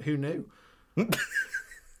 Who knew?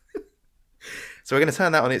 So we're going to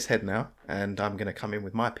turn that on its head now, and I'm going to come in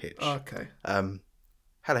with my pitch. Okay. Hello,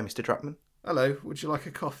 Mr. Druckmann. Hello. Would you like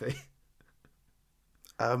a coffee?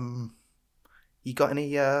 You got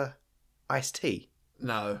any iced tea?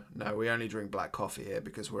 No. We only drink black coffee here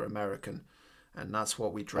because we're American, and that's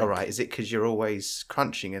what we drink. All right. Is it because you're always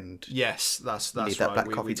crunching and? Yes, that's you need that black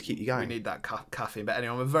coffee to keep you going. We need that caffeine. But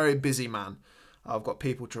anyway, I'm a very busy man. I've got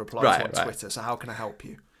people to reply to on Twitter. So how can I help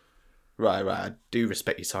you? Right. I do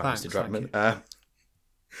respect your time, Thanks, Mr. Druckmann.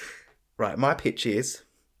 Right. My pitch is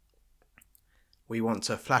we want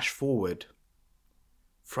to flash forward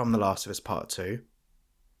from The Last of Us Part 2.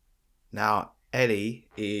 Now, Ellie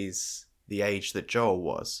is the age that Joel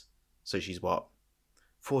was. So she's what?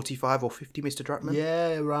 45 or 50, Mr. Druckmann?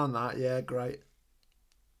 Yeah, around that. Yeah, great.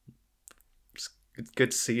 It's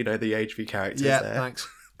good to see you know the age for your characters there. Yeah, thanks.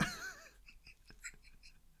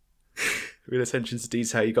 Real attention to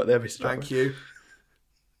detail you got there, Mr. Druckmann. Thank you.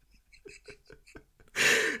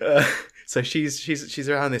 So she's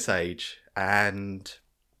around this age, and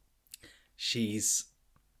she's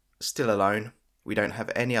still alone. We don't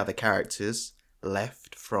have any other characters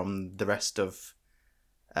left from the rest of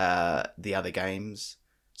the other games.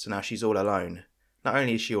 So now she's all alone. Not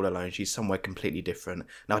only is she all alone, she's somewhere completely different.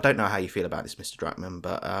 Now, I don't know how you feel about this, Mr. Druckmann,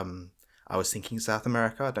 but I was thinking South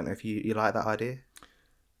America. I don't know if you like that idea.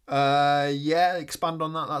 Yeah, expand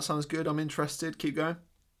on that. That sounds good. I'm interested. Keep going.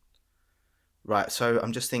 Right, so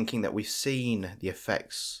I'm just thinking that we've seen the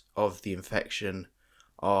effects of the infection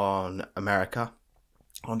on America,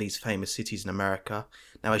 on these famous cities in America.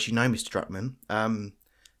 Now, as you know, Mr. Druckmann,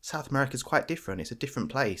 South America is quite different. It's a different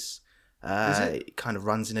place. It kind of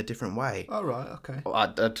runs in a different way. Oh, right, okay. Well,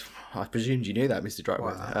 I presumed you knew that, Mr.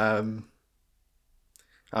 Druckmann. Wow.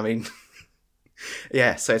 I mean,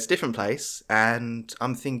 yeah, so it's a different place, and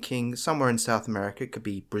I'm thinking somewhere in South America, it could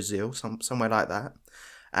be Brazil, somewhere like that,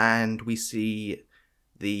 and we see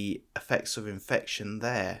the effects of infection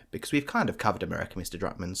there, because we've kind of covered America, Mr.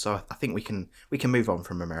 Druckmann, so I think we can move on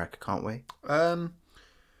from America, can't we?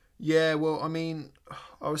 Yeah, well, I mean,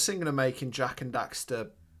 I was thinking of making Jak and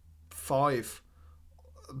Daxter 5,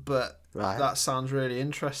 but that sounds really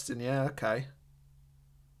interesting. Yeah, okay.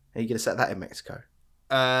 Are you going to set that in Mexico?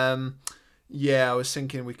 Yeah, I was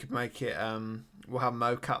thinking we could make it. We'll have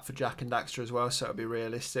mocap for Jack and Daxter as well, so it'll be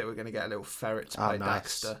realistic. We're going to get a little ferret to play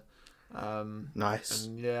Nice. Daxter. Nice.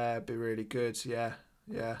 And yeah, it'd be really good. Yeah,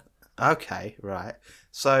 yeah. Okay, right.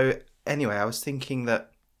 So anyway, I was thinking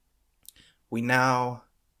that we now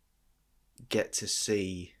get to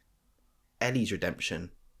see Ellie's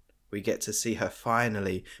redemption. We get to see her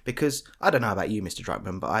finally, because I don't know about you, Mr.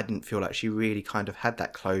 Druckmann, but I didn't feel like she really kind of had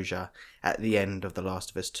that closure at the end of The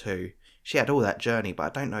Last of Us 2. She had all that journey, but I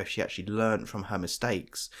don't know if she actually learned from her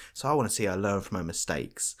mistakes. So I want to see her learn from her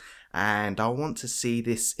mistakes. And I want to see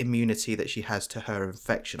this immunity that she has to her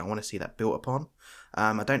infection. I want to see that built upon.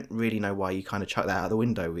 I don't really know why you kind of chuck that out the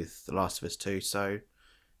window with The Last of Us 2, so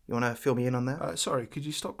you want to fill me in on that? Sorry, could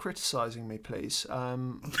you stop criticising me, please?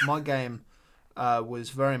 My game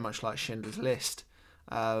was very much like Schindler's List.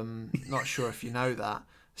 Not sure if you know that,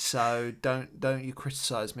 so don't you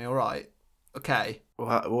criticise me, all right? Okay.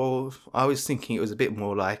 Well, I was thinking it was a bit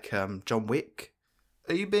more like John Wick.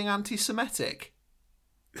 Are you being anti-Semitic?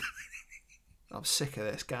 I'm sick of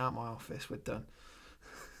this. Get out of my office. We're done.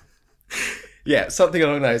 Yeah, something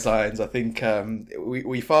along those lines. I think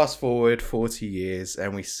we fast forward 40 years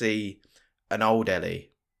and we see an old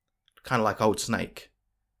Ellie, kind of like old Snake,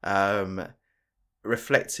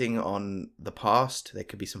 reflecting on the past. There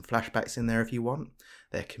could be some flashbacks in there if you want.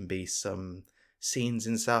 There can be some scenes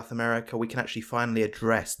in South America. We can actually finally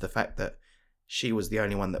address the fact that she was the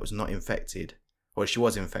only one that was not infected. Or she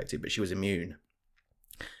was infected, but she was immune.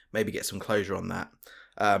 Maybe get some closure on that.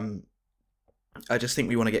 I just think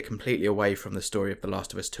we want to get completely away from the story of The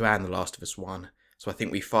Last of Us 2 and The Last of Us 1. So I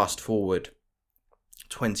think we fast forward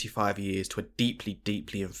 25 years to a deeply,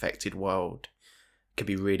 deeply infected world. Could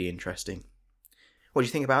be really interesting. What do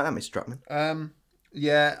you think about that, Mr. Druckmann?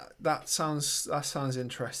 Yeah, that sounds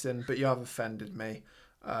interesting, but you have offended me.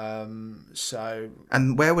 So.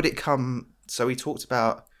 And where would it come? So we talked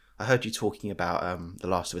about. I heard you talking about The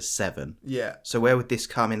Last of Us 7. Yeah. So where would this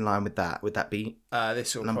come in line with that? Would that be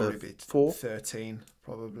this will number probably be 4? 13,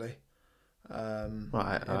 probably.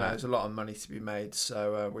 Right. There's a lot of money to be made,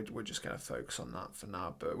 so we're just going to focus on that for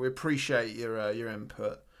now. But we appreciate your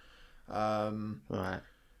input. Right.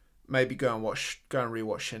 Maybe go and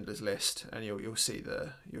rewatch Schindler's List, and you'll see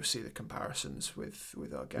the comparisons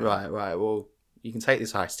with our game. Right. Well, you can take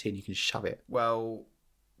this iced tea and you can shove it. Well,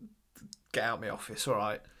 get out of my office, all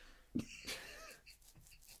right.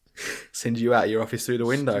 Send you out of your office through the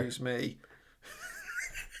window. Excuse me.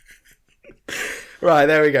 Right,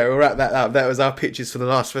 there we go. We'll wrap that up. That was our pitches for The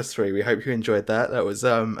Last of Us 3. We hope you enjoyed that. That was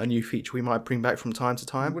a new feature we might bring back from time to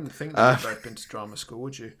time. You wouldn't think that you've both been to drama school,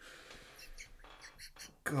 would you?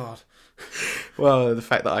 God. Well, the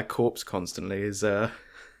fact that I corpse constantly is the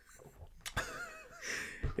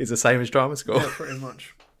same as drama school. Yeah, pretty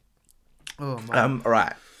much. Oh man.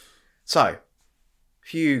 Right. So,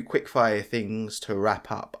 few quickfire things to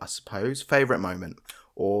wrap up, I suppose. Favourite moment,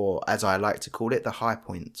 or as I like to call it, the high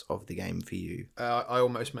point of the game for you. I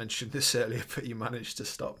almost mentioned this earlier, but you managed to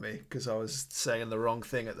stop me because I was saying the wrong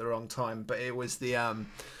thing at the wrong time. But it was the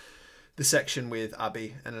section with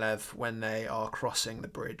Abby and Lev when they are crossing the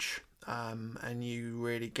bridge, and you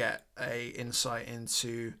really get a insight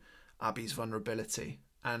into Abby's vulnerability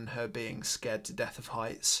and her being scared to death of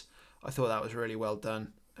heights. I thought that was really well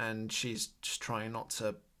done, and she's just trying not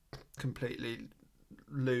to completely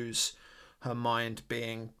lose her mind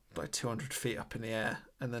being like 200 feet up in the air.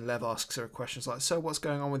 And then Lev asks her a question like, so what's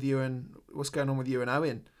going on with you and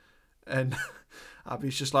Owen? And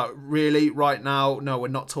Abby's just like, really, right now? No, we're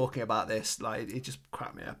not talking about this. Like, it just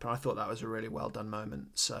cracked me up, and I thought that was a really well done moment.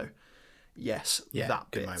 So yes, Yeah, that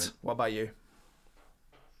good bit. moment. What about you?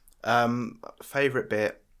 Favourite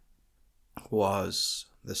bit was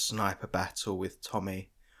the sniper battle with Tommy.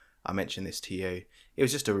 I mentioned this to you. It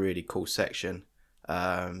was just a really cool section.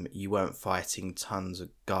 You weren't fighting tons of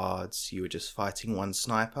guards. You were just fighting one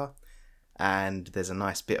sniper. And there's a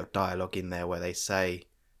nice bit of dialogue in there where they say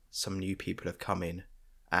some new people have come in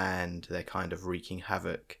and they're kind of wreaking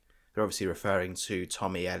havoc. They're obviously referring to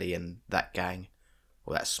Tommy, Ellie and that gang,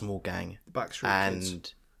 or that small gang. The Backstreet Kids.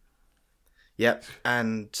 And yep,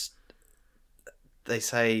 and they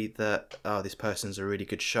say that, oh, this person's a really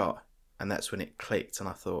good shot, and that's when it clicked, and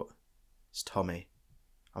I thought, it's Tommy.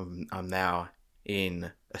 I'm now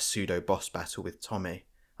in a pseudo boss battle with Tommy.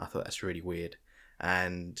 I thought that's really weird.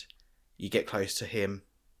 And you get close to him,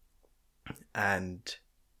 and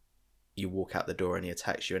you walk out the door, and he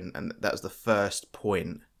attacks you, and that was the first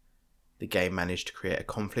point the game managed to create a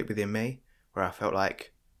conflict within me, where I felt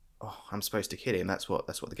like, oh, I'm supposed to kill him. That's what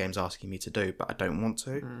the game's asking me to do, but I don't want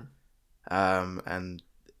to. And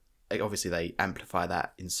obviously they amplify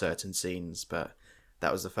that in certain scenes, but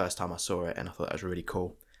that was the first time I saw it, and I thought that was really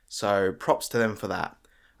cool. So props to them for that.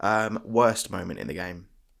 Worst moment in the game.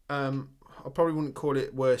 I probably wouldn't call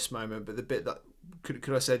it worst moment, but the bit that could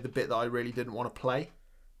I say the bit that I really didn't want to play.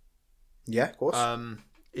 Yeah, of course.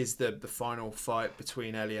 Is the final fight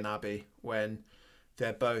between Ellie and Abby when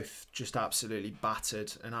they're both just absolutely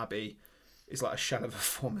battered, and Abby is like a shell of her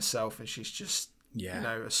former self, and she's just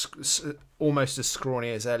almost as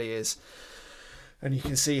scrawny as Ellie is, and you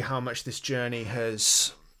can see how much this journey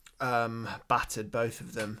has battered both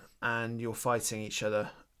of them, and you're fighting each other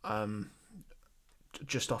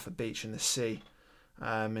just off a beach in the sea,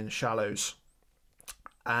 in the shallows,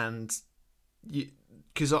 and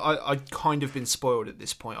because I'd kind of been spoiled at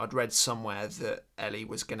this point. I'd read somewhere that Ellie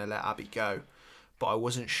was going to let Abby go, but I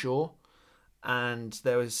wasn't sure. And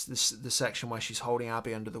there was the section where she's holding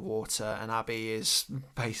Abby under the water, and Abby is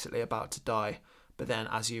basically about to die. But then,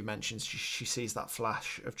 as you mentioned, she sees that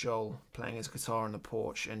flash of Joel playing his guitar on the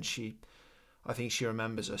porch, and I think she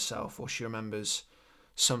remembers herself, or she remembers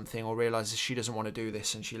something, or realises she doesn't want to do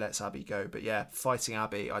this, and she lets Abby go. But yeah, fighting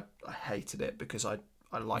Abby, I hated it because I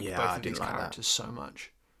like both of these characters so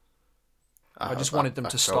much. I just wanted them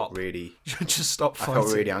to stop. Really, just stop fighting. I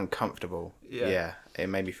felt really uncomfortable. Yeah, it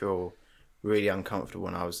made me feel really uncomfortable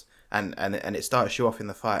when I was and it started you off in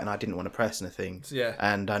the fight, and I didn't want to press anything. Yeah,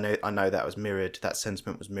 and I know that was mirrored. That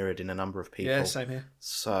sentiment was mirrored in a number of people. Yeah, same here.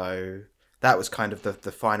 So that was kind of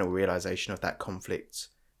the final realization of that conflict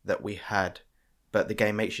that we had. But the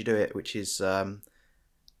game makes you do it, which is a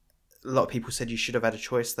lot of people said you should have had a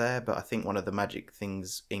choice there. But I think one of the magic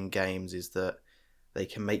things in games is that they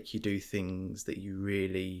can make you do things that you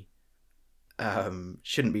really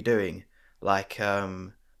shouldn't be doing, like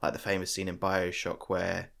the famous scene in BioShock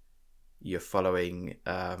where you're following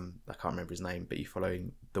I can't remember his name, but you're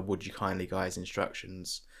following the "Would you kindly" guy's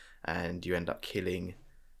instructions, and you end up killing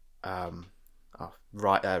Andrew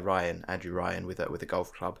Ryan with a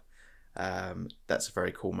golf club. That's a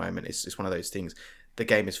very cool moment. It's one of those things. The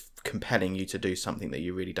game is compelling you to do something that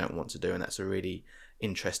you really don't want to do, and that's a really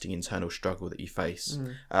interesting internal struggle that you face.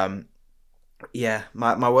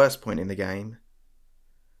 My worst point in the game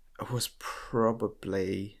was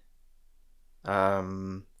probably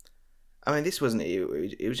this wasn't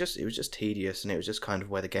it was just tedious, and it was just kind of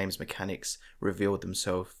where the game's mechanics revealed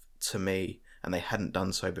themselves to me, and they hadn't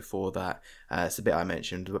done so before that. It's the bit I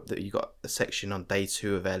mentioned, that you got a section on day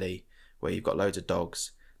 2 of Ellie where you've got loads of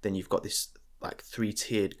dogs, then you've got this like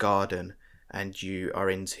 3-tiered garden, and you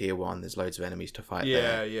are in tier 1, there's loads of enemies to fight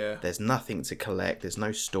there. Yeah. There's nothing to collect, there's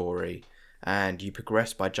no story, and you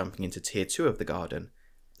progress by jumping into tier 2 of the garden,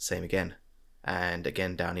 same again, and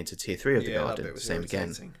again down into tier 3 of the garden, same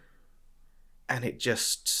again. And it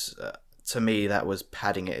just, to me, that was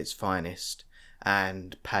padding at its finest,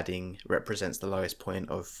 and padding represents the lowest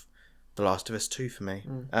point of The Last of Us 2 for me.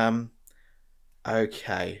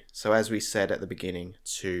 Okay, so as we said at the beginning,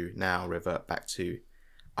 to now revert back to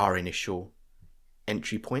our initial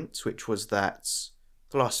entry points, which was that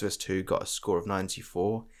The Last of Us 2 got a score of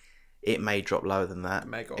 94. It may drop lower than that.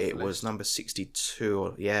 It was number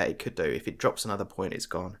 62. Yeah, it could do. If it drops another point, it's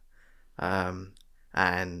gone.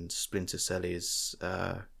 And Splinter Cell is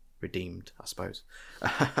redeemed, I suppose.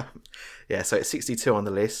 Yeah, so it's 62 on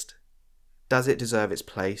the list. Does it deserve its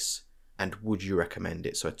place? And would you recommend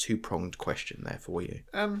it? So a 2-pronged question there for you.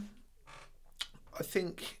 I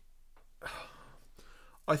think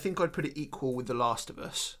I'd put it equal with The Last of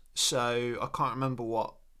Us. So I can't remember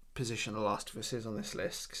what position The Last of Us is on this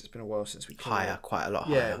list, because it's been a while since we covered higher, it. Quite a lot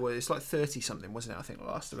higher. Yeah, well, it's like 30 something, wasn't it? I think The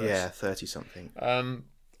Last of Us. Yeah, 30 something.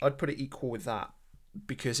 I'd put it equal with that,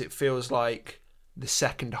 because it feels like the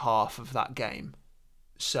second half of that game.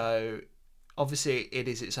 So obviously it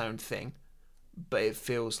is its own thing, but it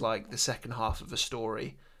feels like the second half of a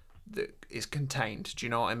story that is contained. Do you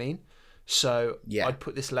know what I mean? So yeah. I'd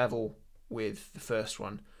put this level with the first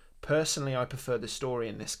one. Personally, I prefer the story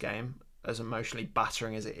in this game, as emotionally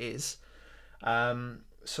battering as it is.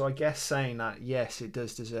 So I guess saying that, yes, it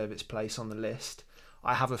does deserve its place on the list.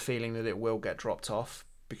 I have a feeling that it will get dropped off,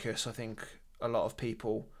 because I think a lot of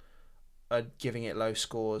people are giving it low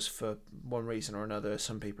scores for one reason or another.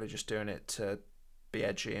 Some people are just doing it to be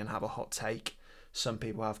edgy and have a hot take. Some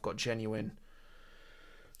people have got genuine...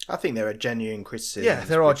 I think there are genuine criticisms. Yeah,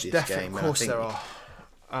 there are, definitely. Of course there are.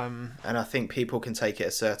 And I think people can take it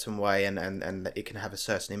a certain way, and it can have a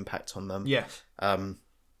certain impact on them. Yes. I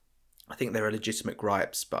think there are legitimate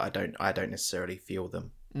gripes, but I don't necessarily feel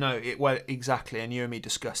them. No, exactly, and you and me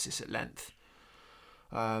discussed this at length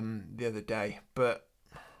the other day. But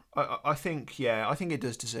I think it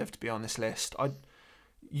does deserve to be on this list.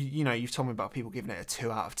 you've told me about people giving it a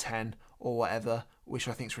 2 out of 10 or whatever, which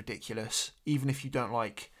I think is ridiculous. Even if you don't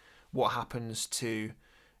like what happens to,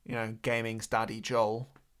 gaming's daddy Joel,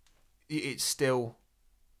 it's still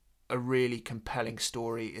a really compelling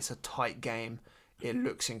story. It's a tight game. It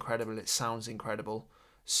looks incredible. It sounds incredible.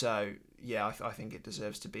 So yeah, I think it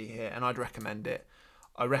deserves to be here, and I'd recommend it.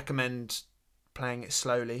 I recommend playing it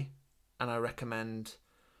slowly, and I recommend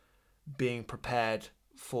being prepared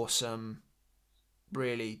for some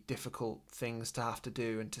really difficult things to have to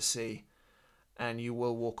do and to see, and you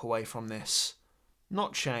will walk away from this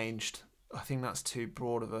not changed. I think that's too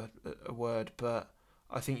broad of a word, but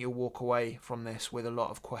I think you'll walk away from this with a lot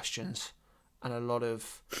of questions and a lot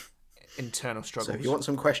of internal struggles. So if you want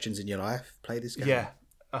some questions in your life, play this game. Yeah,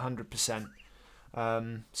 100%.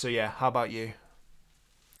 So yeah, how about you?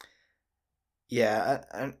 Yeah,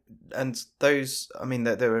 and those, I mean,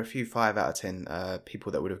 there were a few 5 out of 10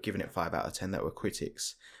 people that would have given it 5 out of 10 that were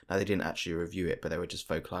critics. Now, they didn't actually review it, but they were just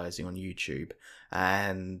vocalising on YouTube.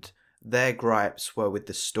 And their gripes were with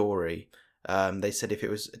the story. They said if it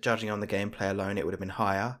was judging on the gameplay alone, it would have been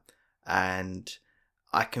higher. And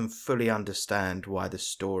I can fully understand why the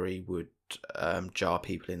story would jar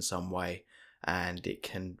people in some way. And it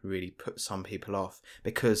can really put some people off.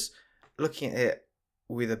 Because looking at it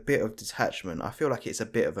with a bit of detachment, I feel like it's a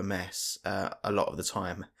bit of a mess a lot of the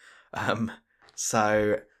time.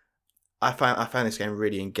 So I found this game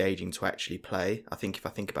really engaging to actually play. I think if I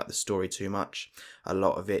think about the story too much, a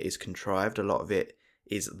lot of it is contrived. A lot of it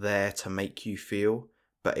is there to make you feel,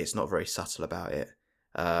 but it's not very subtle about it.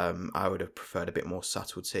 I would have preferred a bit more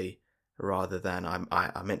subtlety rather than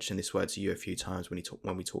I mentioned this word to you a few times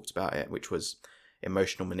when we talked about it, which was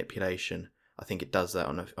emotional manipulation. I think it does that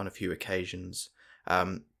on a few occasions.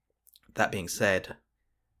 That being said,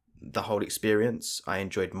 the whole experience I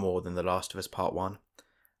enjoyed more than The Last of Us Part 1,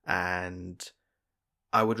 and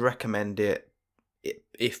I would recommend it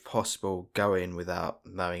if possible. Go in without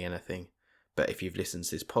knowing anything, but if you've listened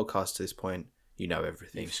to this podcast to this point, you know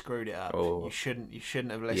everything. You've screwed it up. You shouldn't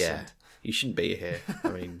have listened. Yeah, you shouldn't be here. I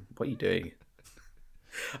mean, what are you doing?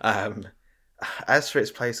 As for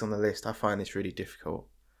its place on the list, I find this really difficult.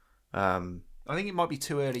 I think it might be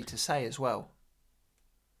too early to say as well.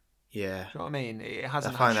 Yeah. Do you know what I mean? It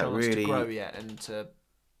hasn't had a chance to grow yet and to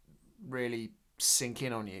really sink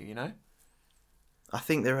in on you, I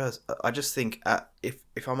think there are. I just think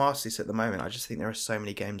if I'm asked this at the moment, I just think there are so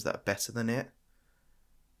many games that are better than it.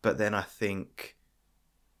 But then I think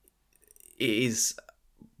it is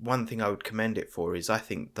one thing I would commend it for is I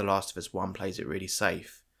think The Last of Us 1 plays it really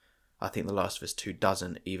safe. I think The Last of Us 2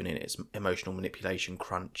 doesn't, even in its emotional manipulation,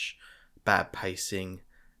 crunch, bad pacing,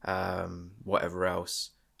 whatever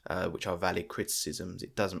else, which are valid criticisms.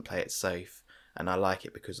 It doesn't play it safe, and I like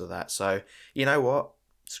it because of that. So, you know what?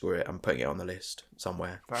 Screw it. I'm putting it on the list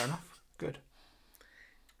somewhere. Fair enough. Good.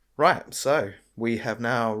 Right, so we have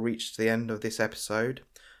now reached the end of this episode.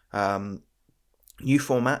 New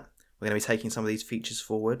format. We're going to be taking some of these features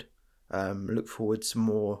forward. Look forward to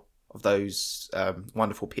more of those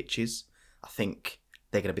wonderful pitches. I think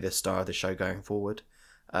they're going to be the star of the show going forward.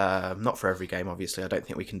 Not for every game, obviously. I don't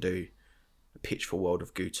think we can do a pitch for World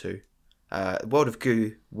of Goo 2. World of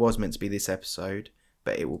Goo was meant to be this episode,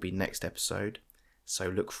 but it will be next episode. So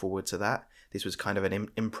look forward to that. This was kind of an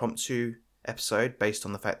impromptu episode based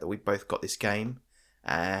on the fact that we both got this game,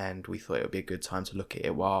 and we thought it would be a good time to look at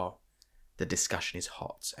it while the discussion is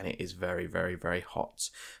hot, and it is very, very, very hot.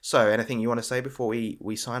 So anything you want to say before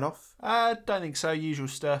we sign off? Don't think so. Usual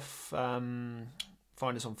stuff. Find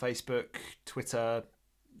us on Facebook, Twitter,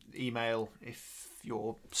 email if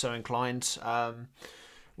you're so inclined.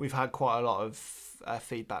 We've had quite a lot of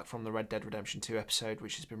feedback from the Red Dead Redemption 2 episode,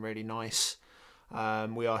 which has been really nice.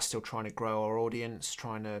 We are still trying to grow our audience,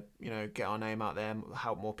 trying to get our name out there,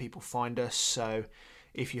 help more people find us. So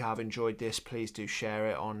if you have enjoyed this, please do share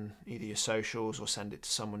it on either your socials or send it to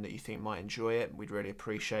someone that you think might enjoy it. We'd really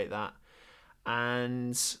appreciate that.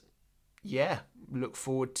 And yeah, look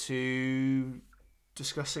forward to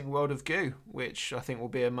discussing World of Goo, which I think will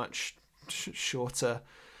be a much shorter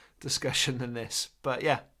discussion than this. But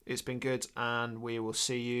yeah, it's been good, and we will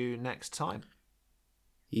see you next time.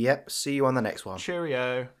 Yep, see you on the next one.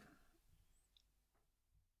 Cheerio.